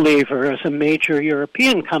 Unilever is a major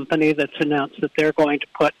European company that's announced that they're going to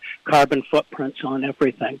put carbon footprints on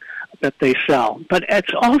everything that they sell. But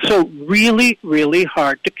it's also really, really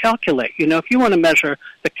hard to calculate. You know, if you want to measure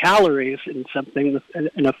the calories in something,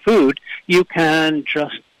 in a food, you can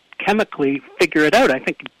just chemically figure it out. I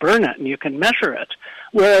think you burn it and you can measure it.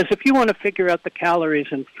 Whereas if you want to figure out the calories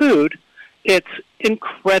in food, It's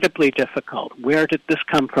incredibly difficult. Where did this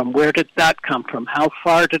come from? Where did that come from? How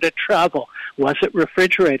far did it travel? Was it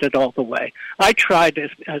refrigerated all the way? I tried,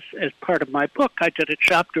 as part of my book, I did a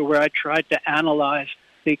chapter where I tried to analyze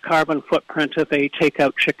the carbon footprint of a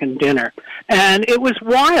takeout chicken dinner. And it was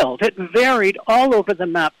wild. It varied all over the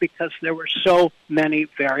map because there were so many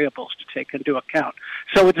variables to take into account.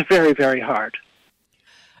 So it's very, very hard.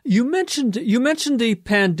 You mentioned the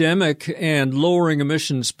pandemic and lowering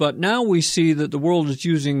emissions, but now we see that the world is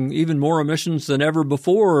using even more emissions than ever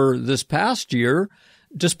before this past year,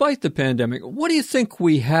 despite the pandemic. What do you think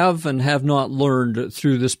we have and have not learned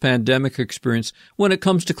through this pandemic experience when it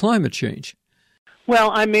comes to climate change? Well,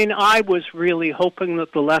 I mean, I was really hoping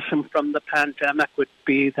that the lesson from the pandemic would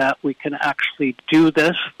be that we can actually do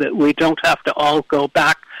this, that we don't have to all go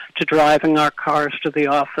back to driving our cars to the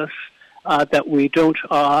office, that we don't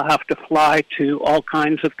have to fly to all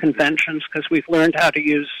kinds of conventions because we've learned how to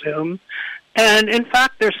use Zoom. And, in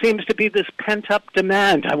fact, there seems to be this pent-up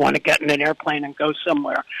demand. I want to get in an airplane and go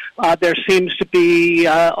somewhere. There seems to be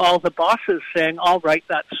all the bosses saying, all right,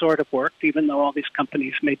 that sort of worked, even though all these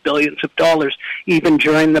companies made billions of dollars even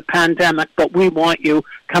during the pandemic, but we want you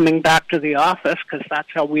coming back to the office because that's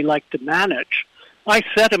how we like to manage. I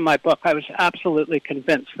said in my book, I was absolutely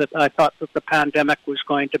convinced that I thought that the pandemic was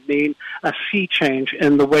going to mean a sea change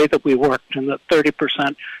in the way that we worked, and that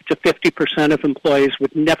 30% to 50% of employees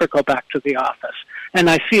would never go back to the office.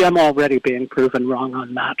 And I see I'm already being proven wrong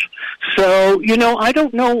on that. So, I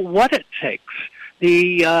don't know what it takes.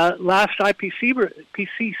 The last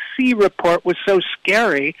IPCC report was so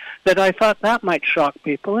scary that I thought that might shock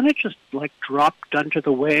people, and it just dropped under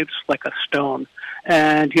the waves like a stone.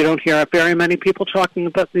 And you don't hear very many people talking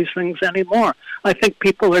about these things anymore. I think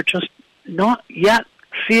people are just not yet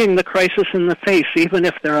seeing the crisis in the face, even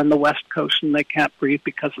if they're on the West Coast and they can't breathe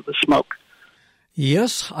because of the smoke.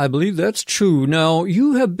 Yes, I believe that's true. Now,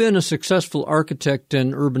 you have been a successful architect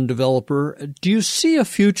and urban developer. Do you see a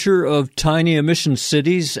future of tiny emission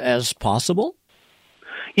cities as possible?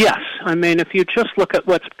 Yes. I mean, if you just look at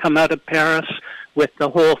what's come out of Paris with the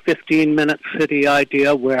whole 15-minute city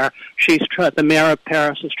idea where the mayor of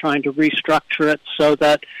Paris is trying to restructure it so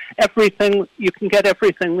that you can get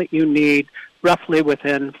everything that you need roughly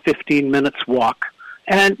within 15 minutes walk.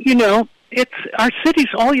 And, our cities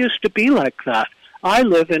all used to be like that. I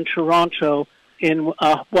live in Toronto in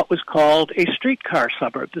what was called a streetcar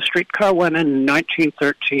suburb. The streetcar went in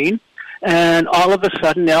 1913. And all of a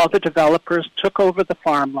sudden, now the developers took over the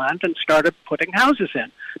farmland and started putting houses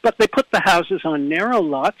in. But they put the houses on narrow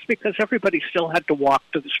lots because everybody still had to walk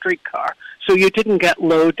to the streetcar. So you didn't get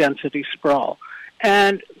low-density sprawl.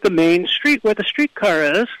 And the main street where the streetcar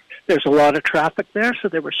is, there's a lot of traffic there, so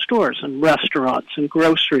there were stores and restaurants and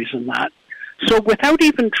groceries and that. So without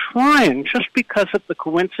even trying, just because of the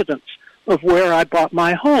coincidence of where I bought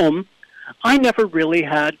my home, I never really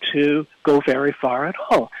had to go very far at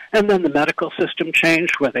all. And then the medical system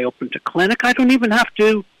changed where they opened a clinic. I don't even have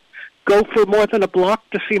to go for more than a block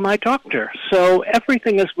to see my doctor. So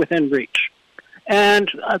everything is within reach. And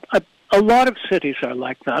a lot of cities are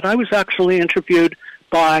like that. I was actually interviewed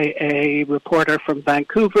by a reporter from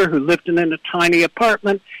Vancouver who lived in a tiny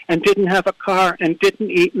apartment and didn't have a car and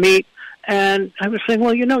didn't eat meat. And I was saying,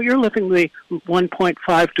 well, you're living the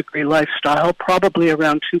 1.5 degree lifestyle, probably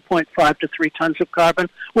around 2.5 to 3 tons of carbon,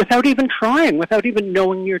 without even trying, without even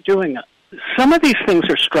knowing you're doing it. Some of these things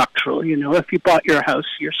are structural. If you bought your house,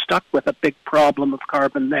 you're stuck with a big problem of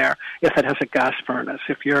carbon there if it has a gas furnace.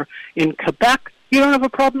 If you're in Quebec, you don't have a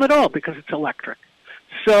problem at all because it's electric.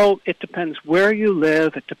 So it depends where you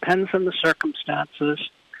live, it depends on the circumstances,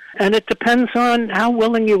 and it depends on how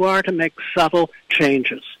willing you are to make subtle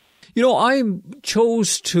changes. I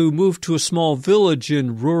chose to move to a small village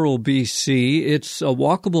in rural BC. It's a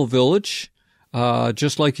walkable village,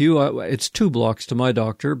 just like you. It's 2 blocks to my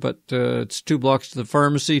doctor, but it's 2 blocks to the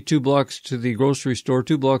pharmacy, 2 blocks to the grocery store,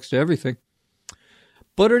 2 blocks to everything.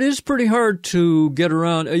 But it is pretty hard to get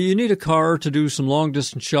around. You need a car to do some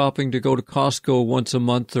long-distance shopping, to go to Costco once a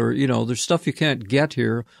month, or, there's stuff you can't get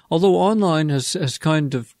here, although online has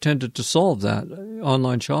kind of tended to solve that,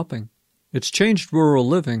 online shopping. It's changed rural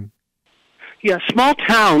living. Yeah, small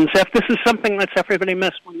towns, if this is something that's everybody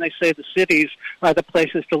missed when they say the cities are the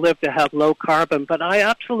places to live to have low carbon, but I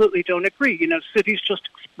absolutely don't agree. Cities just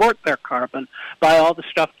export their carbon by all the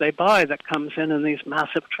stuff they buy that comes in these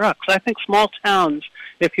massive trucks. I think small towns,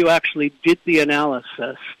 if you actually did the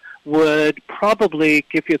analysis, would probably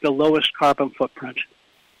give you the lowest carbon footprint.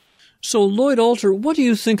 So, Lloyd Alter, what do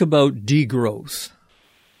you think about degrowth?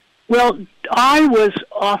 Well, I was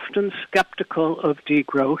often skeptical of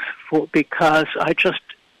degrowth because I just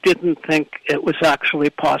didn't think it was actually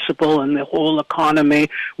possible, and the whole economy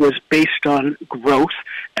was based on growth.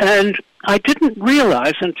 And I didn't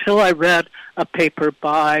realize until I read a paper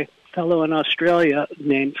by a fellow in Australia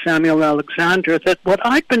named Samuel Alexander that what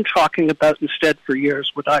I'd been talking about instead for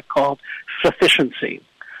years, what I called sufficiency.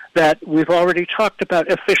 That we've already talked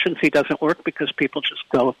about efficiency doesn't work because people just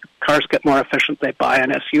go, if cars get more efficient, they buy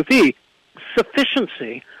an SUV.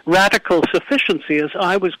 Sufficiency, radical sufficiency, as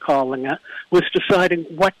I was calling it, was deciding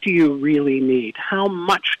what do you really need? How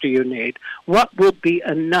much do you need? What will be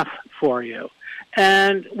enough for you?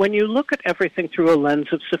 And when you look at everything through a lens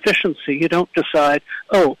of sufficiency, you don't decide,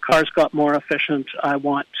 oh, cars got more efficient, I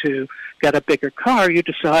want to get a bigger car. You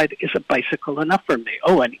decide, is a bicycle enough for me?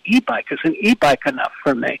 Oh, an e-bike, is an e-bike enough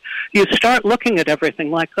for me? You start looking at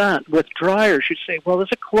everything like that. With dryers, you say, well, is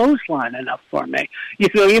a clothesline enough for me?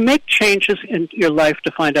 You make changes in your life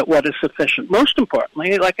to find out what is sufficient. Most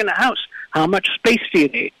importantly, like in a house, how much space do you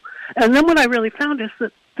need? And then what I really found is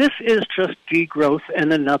that this is just degrowth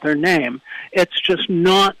in another name. It's just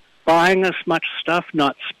not buying as much stuff,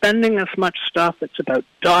 not spending as much stuff. It's about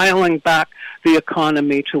dialing back the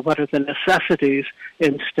economy to what are the necessities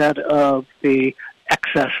instead of the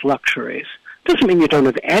excess luxuries. Doesn't mean you don't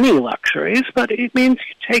have any luxuries, but it means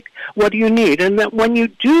you take what you need. And that when you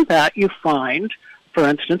do that, you find, for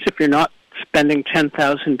instance, if you're not spending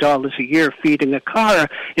 $10,000 a year feeding a car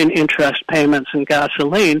in interest payments and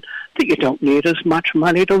gasoline, that you don't need as much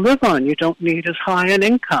money to live on. You don't need as high an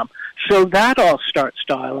income. So that all starts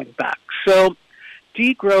dialing back. So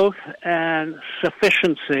degrowth and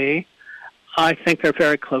sufficiency, I think, are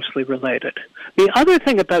very closely related. The other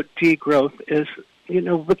thing about degrowth is,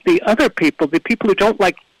 with the other people, the people who don't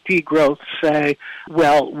like degrowth say,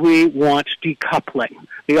 well, we want decoupling.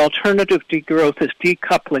 The alternative degrowth is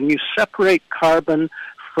decoupling. You separate carbon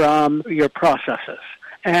from your processes.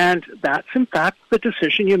 And that's, in fact, the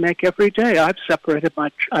decision you make every day. I've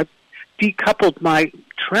decoupled my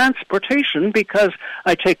transportation because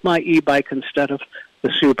I take my e-bike instead of the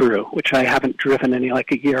Subaru, which I haven't driven in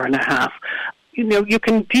like a year and a half. You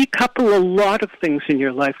can decouple a lot of things in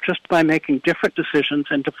your life just by making different decisions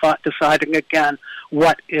and deciding again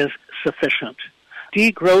what is sufficient.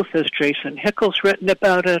 Degrowth, as Jason Hickel's written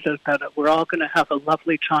about it, we're all going to have a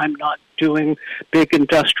lovely time not doing big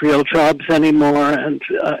industrial jobs anymore, and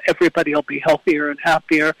everybody will be healthier and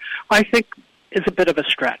happier, I think is a bit of a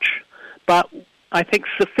stretch. But I think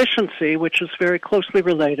sufficiency, which is very closely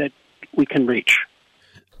related, we can reach.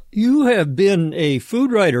 You have been a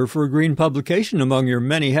food writer for a green publication among your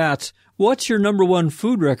many hats. What's your number one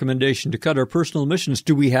food recommendation to cut our personal emissions?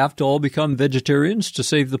 Do we have to all become vegetarians to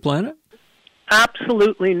save the planet?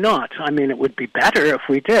 Absolutely not. I mean, it would be better if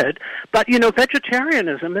we did. But,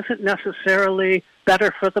 vegetarianism isn't necessarily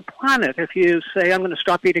better for the planet. If you say, I'm going to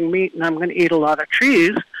stop eating meat and I'm going to eat a lot of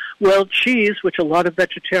cheese, well, cheese, which a lot of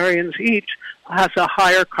vegetarians eat, has a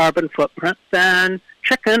higher carbon footprint than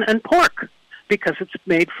chicken and pork because it's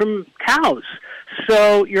made from cows.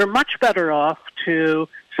 So you're much better off to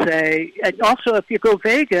say, and also if you go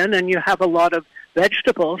vegan and you have a lot of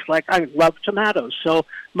vegetables, like I love tomatoes. So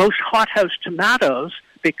most hothouse tomatoes,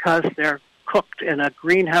 because they're cooked in a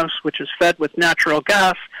greenhouse which is fed with natural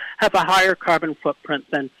gas, have a higher carbon footprint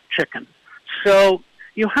than chicken. So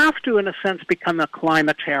you have to, in a sense, become a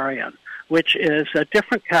climatarian, which is a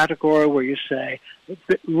different category where you say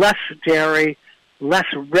less dairy, less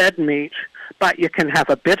red meat, but you can have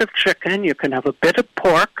a bit of chicken, you can have a bit of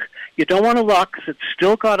pork. You don't want a lot because it's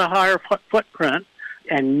still got a higher footprint.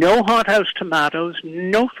 And no hothouse tomatoes,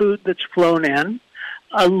 no food that's flown in,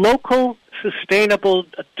 a local sustainable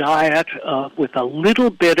diet with a little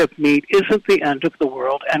bit of meat isn't the end of the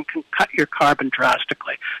world and can cut your carbon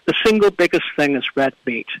drastically. The single biggest thing is red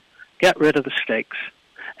meat. Get rid of the steaks.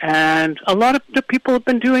 And a lot of the people have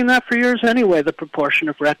been doing that for years anyway. The proportion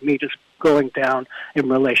of red meat is going down in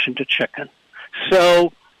relation to chicken.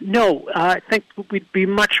 So, no, I think we'd be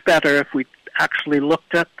much better if we actually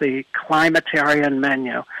looked at the climatarian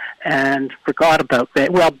menu and forgot about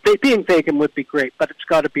that. Well, being vegan would be great, but it's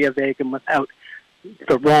got to be a vegan without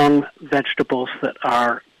the wrong vegetables that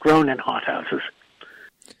are grown in hothouses.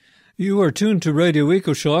 You are tuned to Radio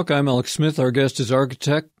Ecoshock. I'm Alex Smith. Our guest is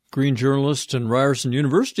architect, green journalist, and Ryerson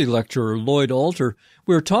University lecturer Lloyd Alter.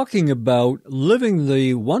 We're talking about Living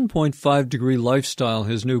the 1.5-Degree Lifestyle,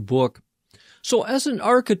 his new book. So as an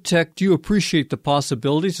architect, do you appreciate the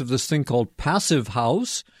possibilities of this thing called passive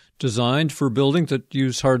house, designed for buildings that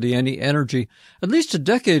use hardly any energy? At least a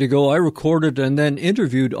decade ago, I recorded and then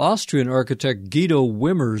interviewed Austrian architect Guido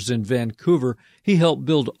Wimmers in Vancouver. He helped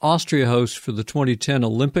build Austria House for the 2010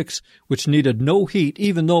 Olympics, which needed no heat,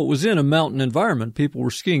 even though it was in a mountain environment. People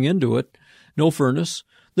were skiing into it. No furnace.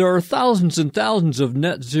 There are thousands and thousands of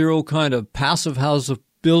net zero kind of passive house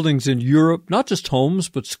buildings in Europe, not just homes,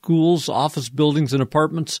 but schools, office buildings, and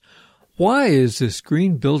apartments. Why is this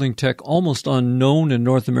green building tech almost unknown in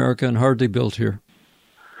North America and hardly built here?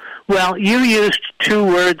 Well, you used two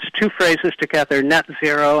phrases together, net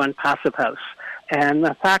zero and passive house. And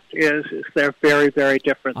the fact is they're very, very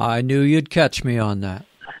different. I knew you'd catch me on that.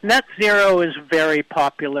 Net zero is very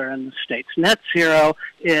popular in the States. Net zero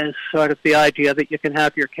is sort of the idea that you can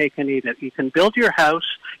have your cake and eat it. You can build your house,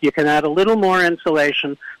 you can add a little more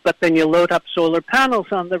insulation, but then you load up solar panels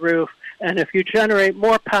on the roof, and if you generate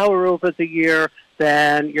more power over the year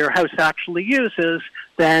than your house actually uses,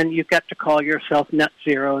 then you get to call yourself net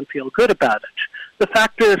zero and feel good about it. The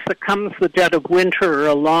fact is that comes the dead of winter or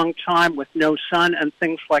a long time with no sun and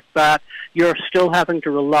things like that, you're still having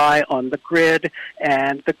to rely on the grid,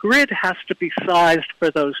 and the grid has to be sized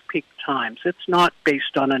for those peak times. It's not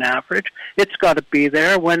based on an average. It's got to be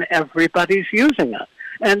there when everybody's using it.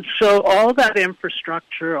 And so all that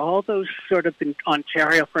infrastructure, all those sort of, in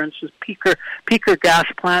Ontario, for instance, peaker gas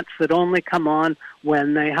plants that only come on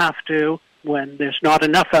when they have to, when there's not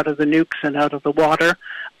enough out of the nukes and out of the water.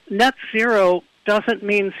 Net zero doesn't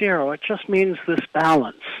mean zero. It just means this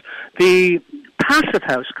balance. The passive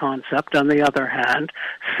house concept, on the other hand,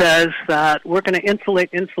 says that we're going to insulate.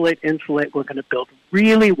 We're going to build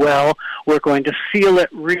really well. We're going to seal it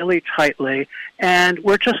really tightly, and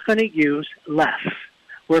we're just going to use less.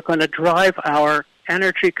 We're going to drive our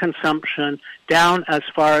energy consumption down as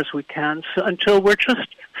far as we can until we're just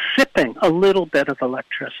sipping a little bit of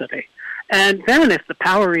electricity. And then if the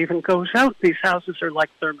power even goes out, these houses are like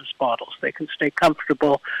thermos bottles. They can stay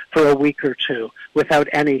comfortable for a week or two without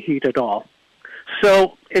any heat at all.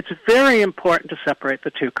 So it's very important to separate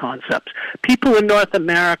the two concepts. People in North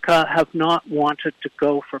America have not wanted to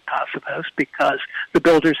go for passive house because the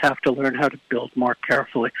builders have to learn how to build more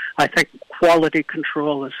carefully. I think quality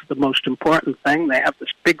control is the most important thing. They have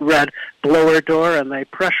this big red blower door and they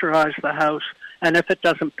pressurize the house. And if it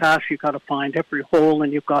doesn't pass, you've got to find every hole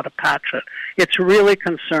and you've got to patch it. It's really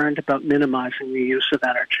concerned about minimizing the use of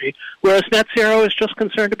energy, whereas net zero is just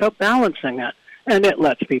concerned about balancing it. And it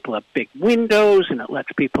lets people have big windows, and it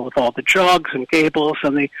lets people with all the jogs and gables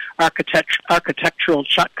and the architectural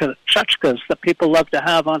tchotchkes that people love to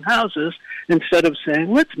have on houses, instead of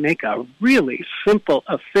saying, let's make a really simple,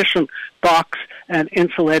 efficient box and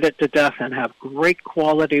insulate it to death and have great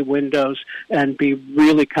quality windows and be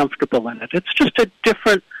really comfortable in it. It's just a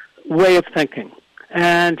different way of thinking.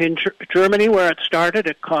 And in Germany, where it started,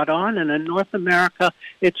 it caught on, and in North America,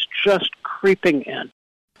 it's just creeping in.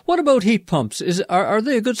 What about heat pumps? Are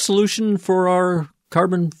they a good solution for our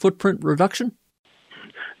carbon footprint reduction?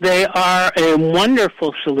 They are a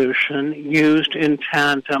wonderful solution used in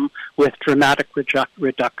tandem with dramatic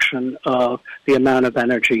reduction of the amount of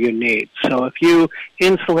energy you need. So if you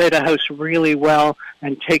insulate a house really well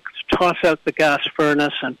and toss out the gas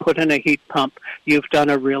furnace and put in a heat pump, you've done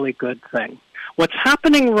a really good thing. What's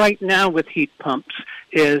happening right now with heat pumps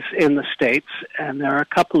is in the States, and there are a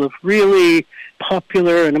couple of really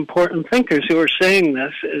popular and important thinkers who are saying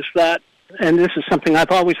this, is that, and this is something I've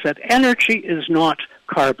always said, energy is not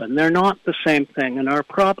carbon. They're not the same thing, and our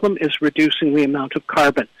problem is reducing the amount of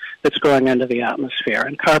carbon that's going into the atmosphere,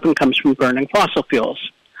 and carbon comes from burning fossil fuels.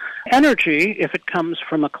 Energy, if it comes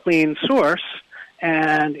from a clean source,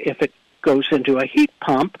 and if it goes into a heat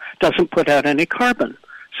pump, doesn't put out any carbon.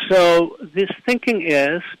 So this thinking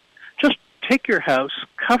is, just take your house,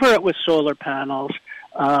 cover it with solar panels,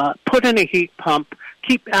 put in a heat pump,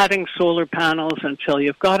 keep adding solar panels until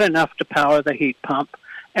you've got enough to power the heat pump,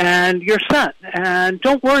 and you're set. And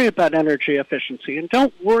don't worry about energy efficiency, and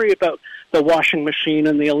don't worry about the washing machine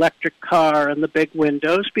and the electric car and the big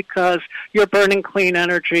windows, because you're burning clean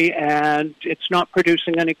energy and it's not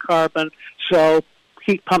producing any carbon, so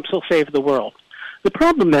heat pumps will save the world. The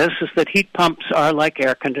problem is that heat pumps are like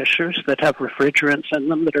air conditioners that have refrigerants in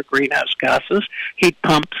them that are greenhouse gases. Heat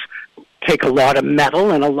pumps take a lot of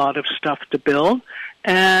metal and a lot of stuff to build,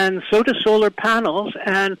 and so do solar panels,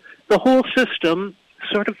 and the whole system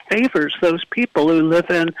sort of favors those people who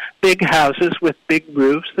live in big houses with big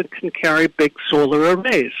roofs that can carry big solar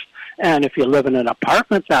arrays. And if you live in an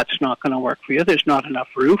apartment, that's not going to work for you. There's not enough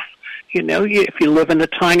roof. You know, if you live in a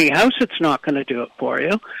tiny house, it's not going to do it for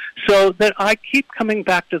you. So that I keep coming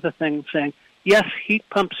back to the thing saying, yes, heat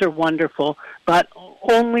pumps are wonderful, but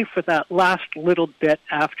only for that last little bit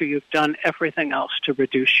after you've done everything else to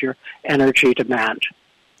reduce your energy demand.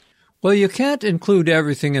 Well, you can't include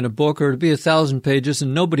everything in a book or it'd be 1,000 pages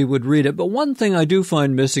and nobody would read it. But one thing I do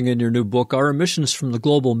find missing in your new book are emissions from the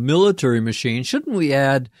global military machine. Shouldn't we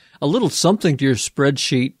add a little something to your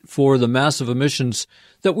spreadsheet for the massive emissions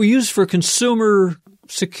that we use for consumer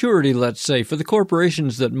security, let's say, for the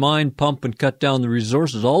corporations that mine, pump, and cut down the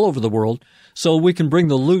resources all over the world so we can bring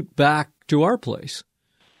the loot back to our place?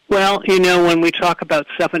 Well, you know, when we talk about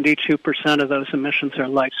 72% of those emissions are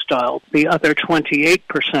lifestyle, the other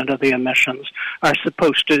 28% of the emissions are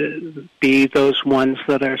supposed to be those ones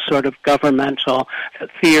that are sort of governmental, that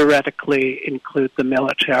theoretically include the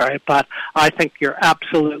military. But I think you're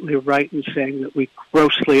absolutely right in saying that we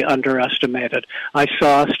grossly underestimated. I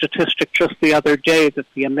saw a statistic just the other day that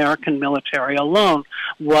the American military alone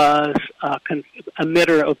was an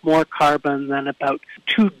emitter of more carbon than about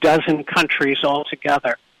 24 countries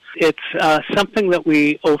altogether. It's something that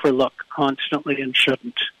we overlook constantly and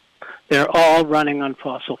shouldn't. They're all running on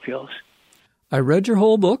fossil fuels. I read your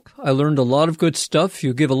whole book. I learned a lot of good stuff.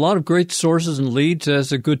 You give a lot of great sources and leads,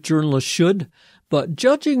 as a good journalist should. But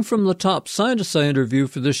judging from the top scientists I interview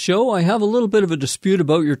for this show, I have a little bit of a dispute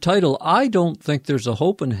about your title. I don't think there's a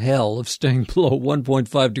hope in hell of staying below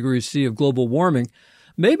 1.5 degrees C of global warming.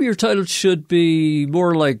 Maybe your title should be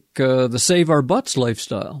more like the Save Our Butts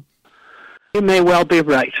lifestyle. You may well be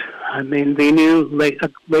right. I mean, the new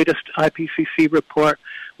latest IPCC report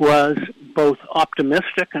was both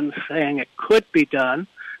optimistic and saying it could be done,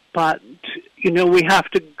 but, you know, we have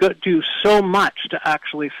to do so much to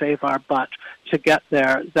actually save our butt to get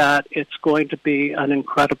there that it's going to be an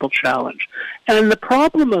incredible challenge. And the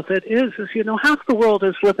problem of it is, you know, half the world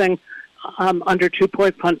is living under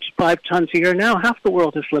 2.5 tons a year now. Half the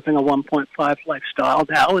world is living a 1.5 lifestyle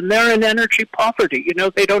now, and they're in energy poverty. You know,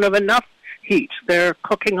 they don't have enough heat. They're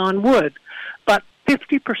cooking on wood. But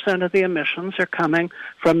 50% of the emissions are coming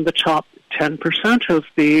from the top 10% of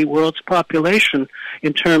the world's population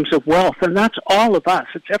in terms of wealth. And that's all of us.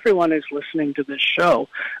 It's everyone who's listening to this show.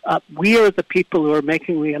 We are the people who are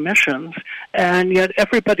making the emissions. And yet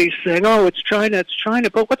everybody's saying, oh, it's China, it's China.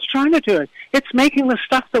 But what's China doing? It's making the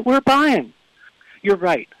stuff that we're buying. You're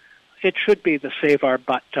right. It should be the Save Our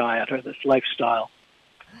Butt diet or this lifestyle.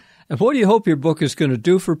 And what do you hope your book is going to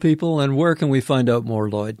do for people, and where can we find out more,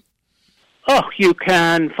 Lloyd? Oh, you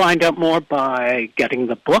can find out more by getting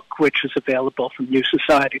the book, which is available from New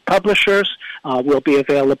Society Publishers. Will be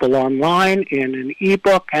available online in an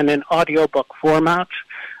ebook and an audiobook format.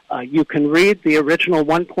 You can read the original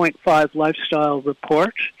 1.5 Lifestyle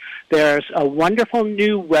Report. There's a wonderful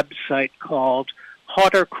new website called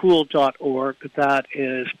hottercool.org that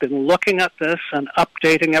has been looking at this and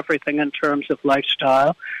updating everything in terms of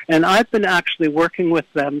lifestyle. And I've been actually working with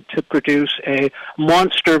them to produce a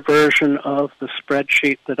monster version of the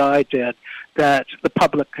spreadsheet that I did that the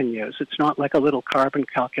public can use. It's not like a little carbon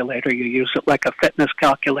calculator. You use it like a fitness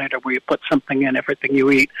calculator where you put something in, everything you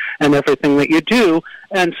eat and everything that you do,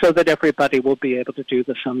 and so that everybody will be able to do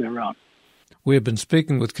this on their own. We have been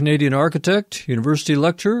speaking with Canadian architect, university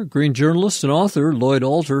lecturer, green journalist, and author Lloyd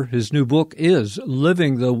Alter. His new book is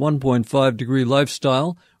Living the 1.5 Degree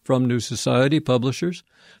Lifestyle from New Society Publishers.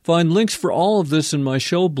 Find links for all of this in my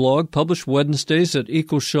show blog, published Wednesdays at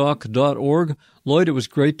ecoshock.org. Lloyd, it was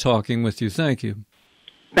great talking with you. Thank you.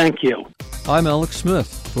 Thank you. I'm Alex Smith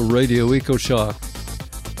for Radio Ecoshock.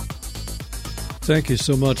 Thank you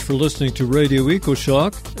so much for listening to Radio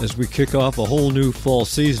Ecoshock as we kick off a whole new fall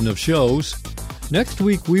season of shows. Next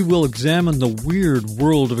week, we will examine the weird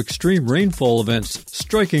world of extreme rainfall events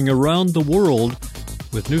striking around the world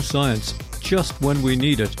with new science just when we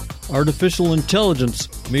need it. Artificial intelligence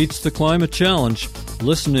meets the climate challenge.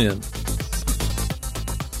 Listen in.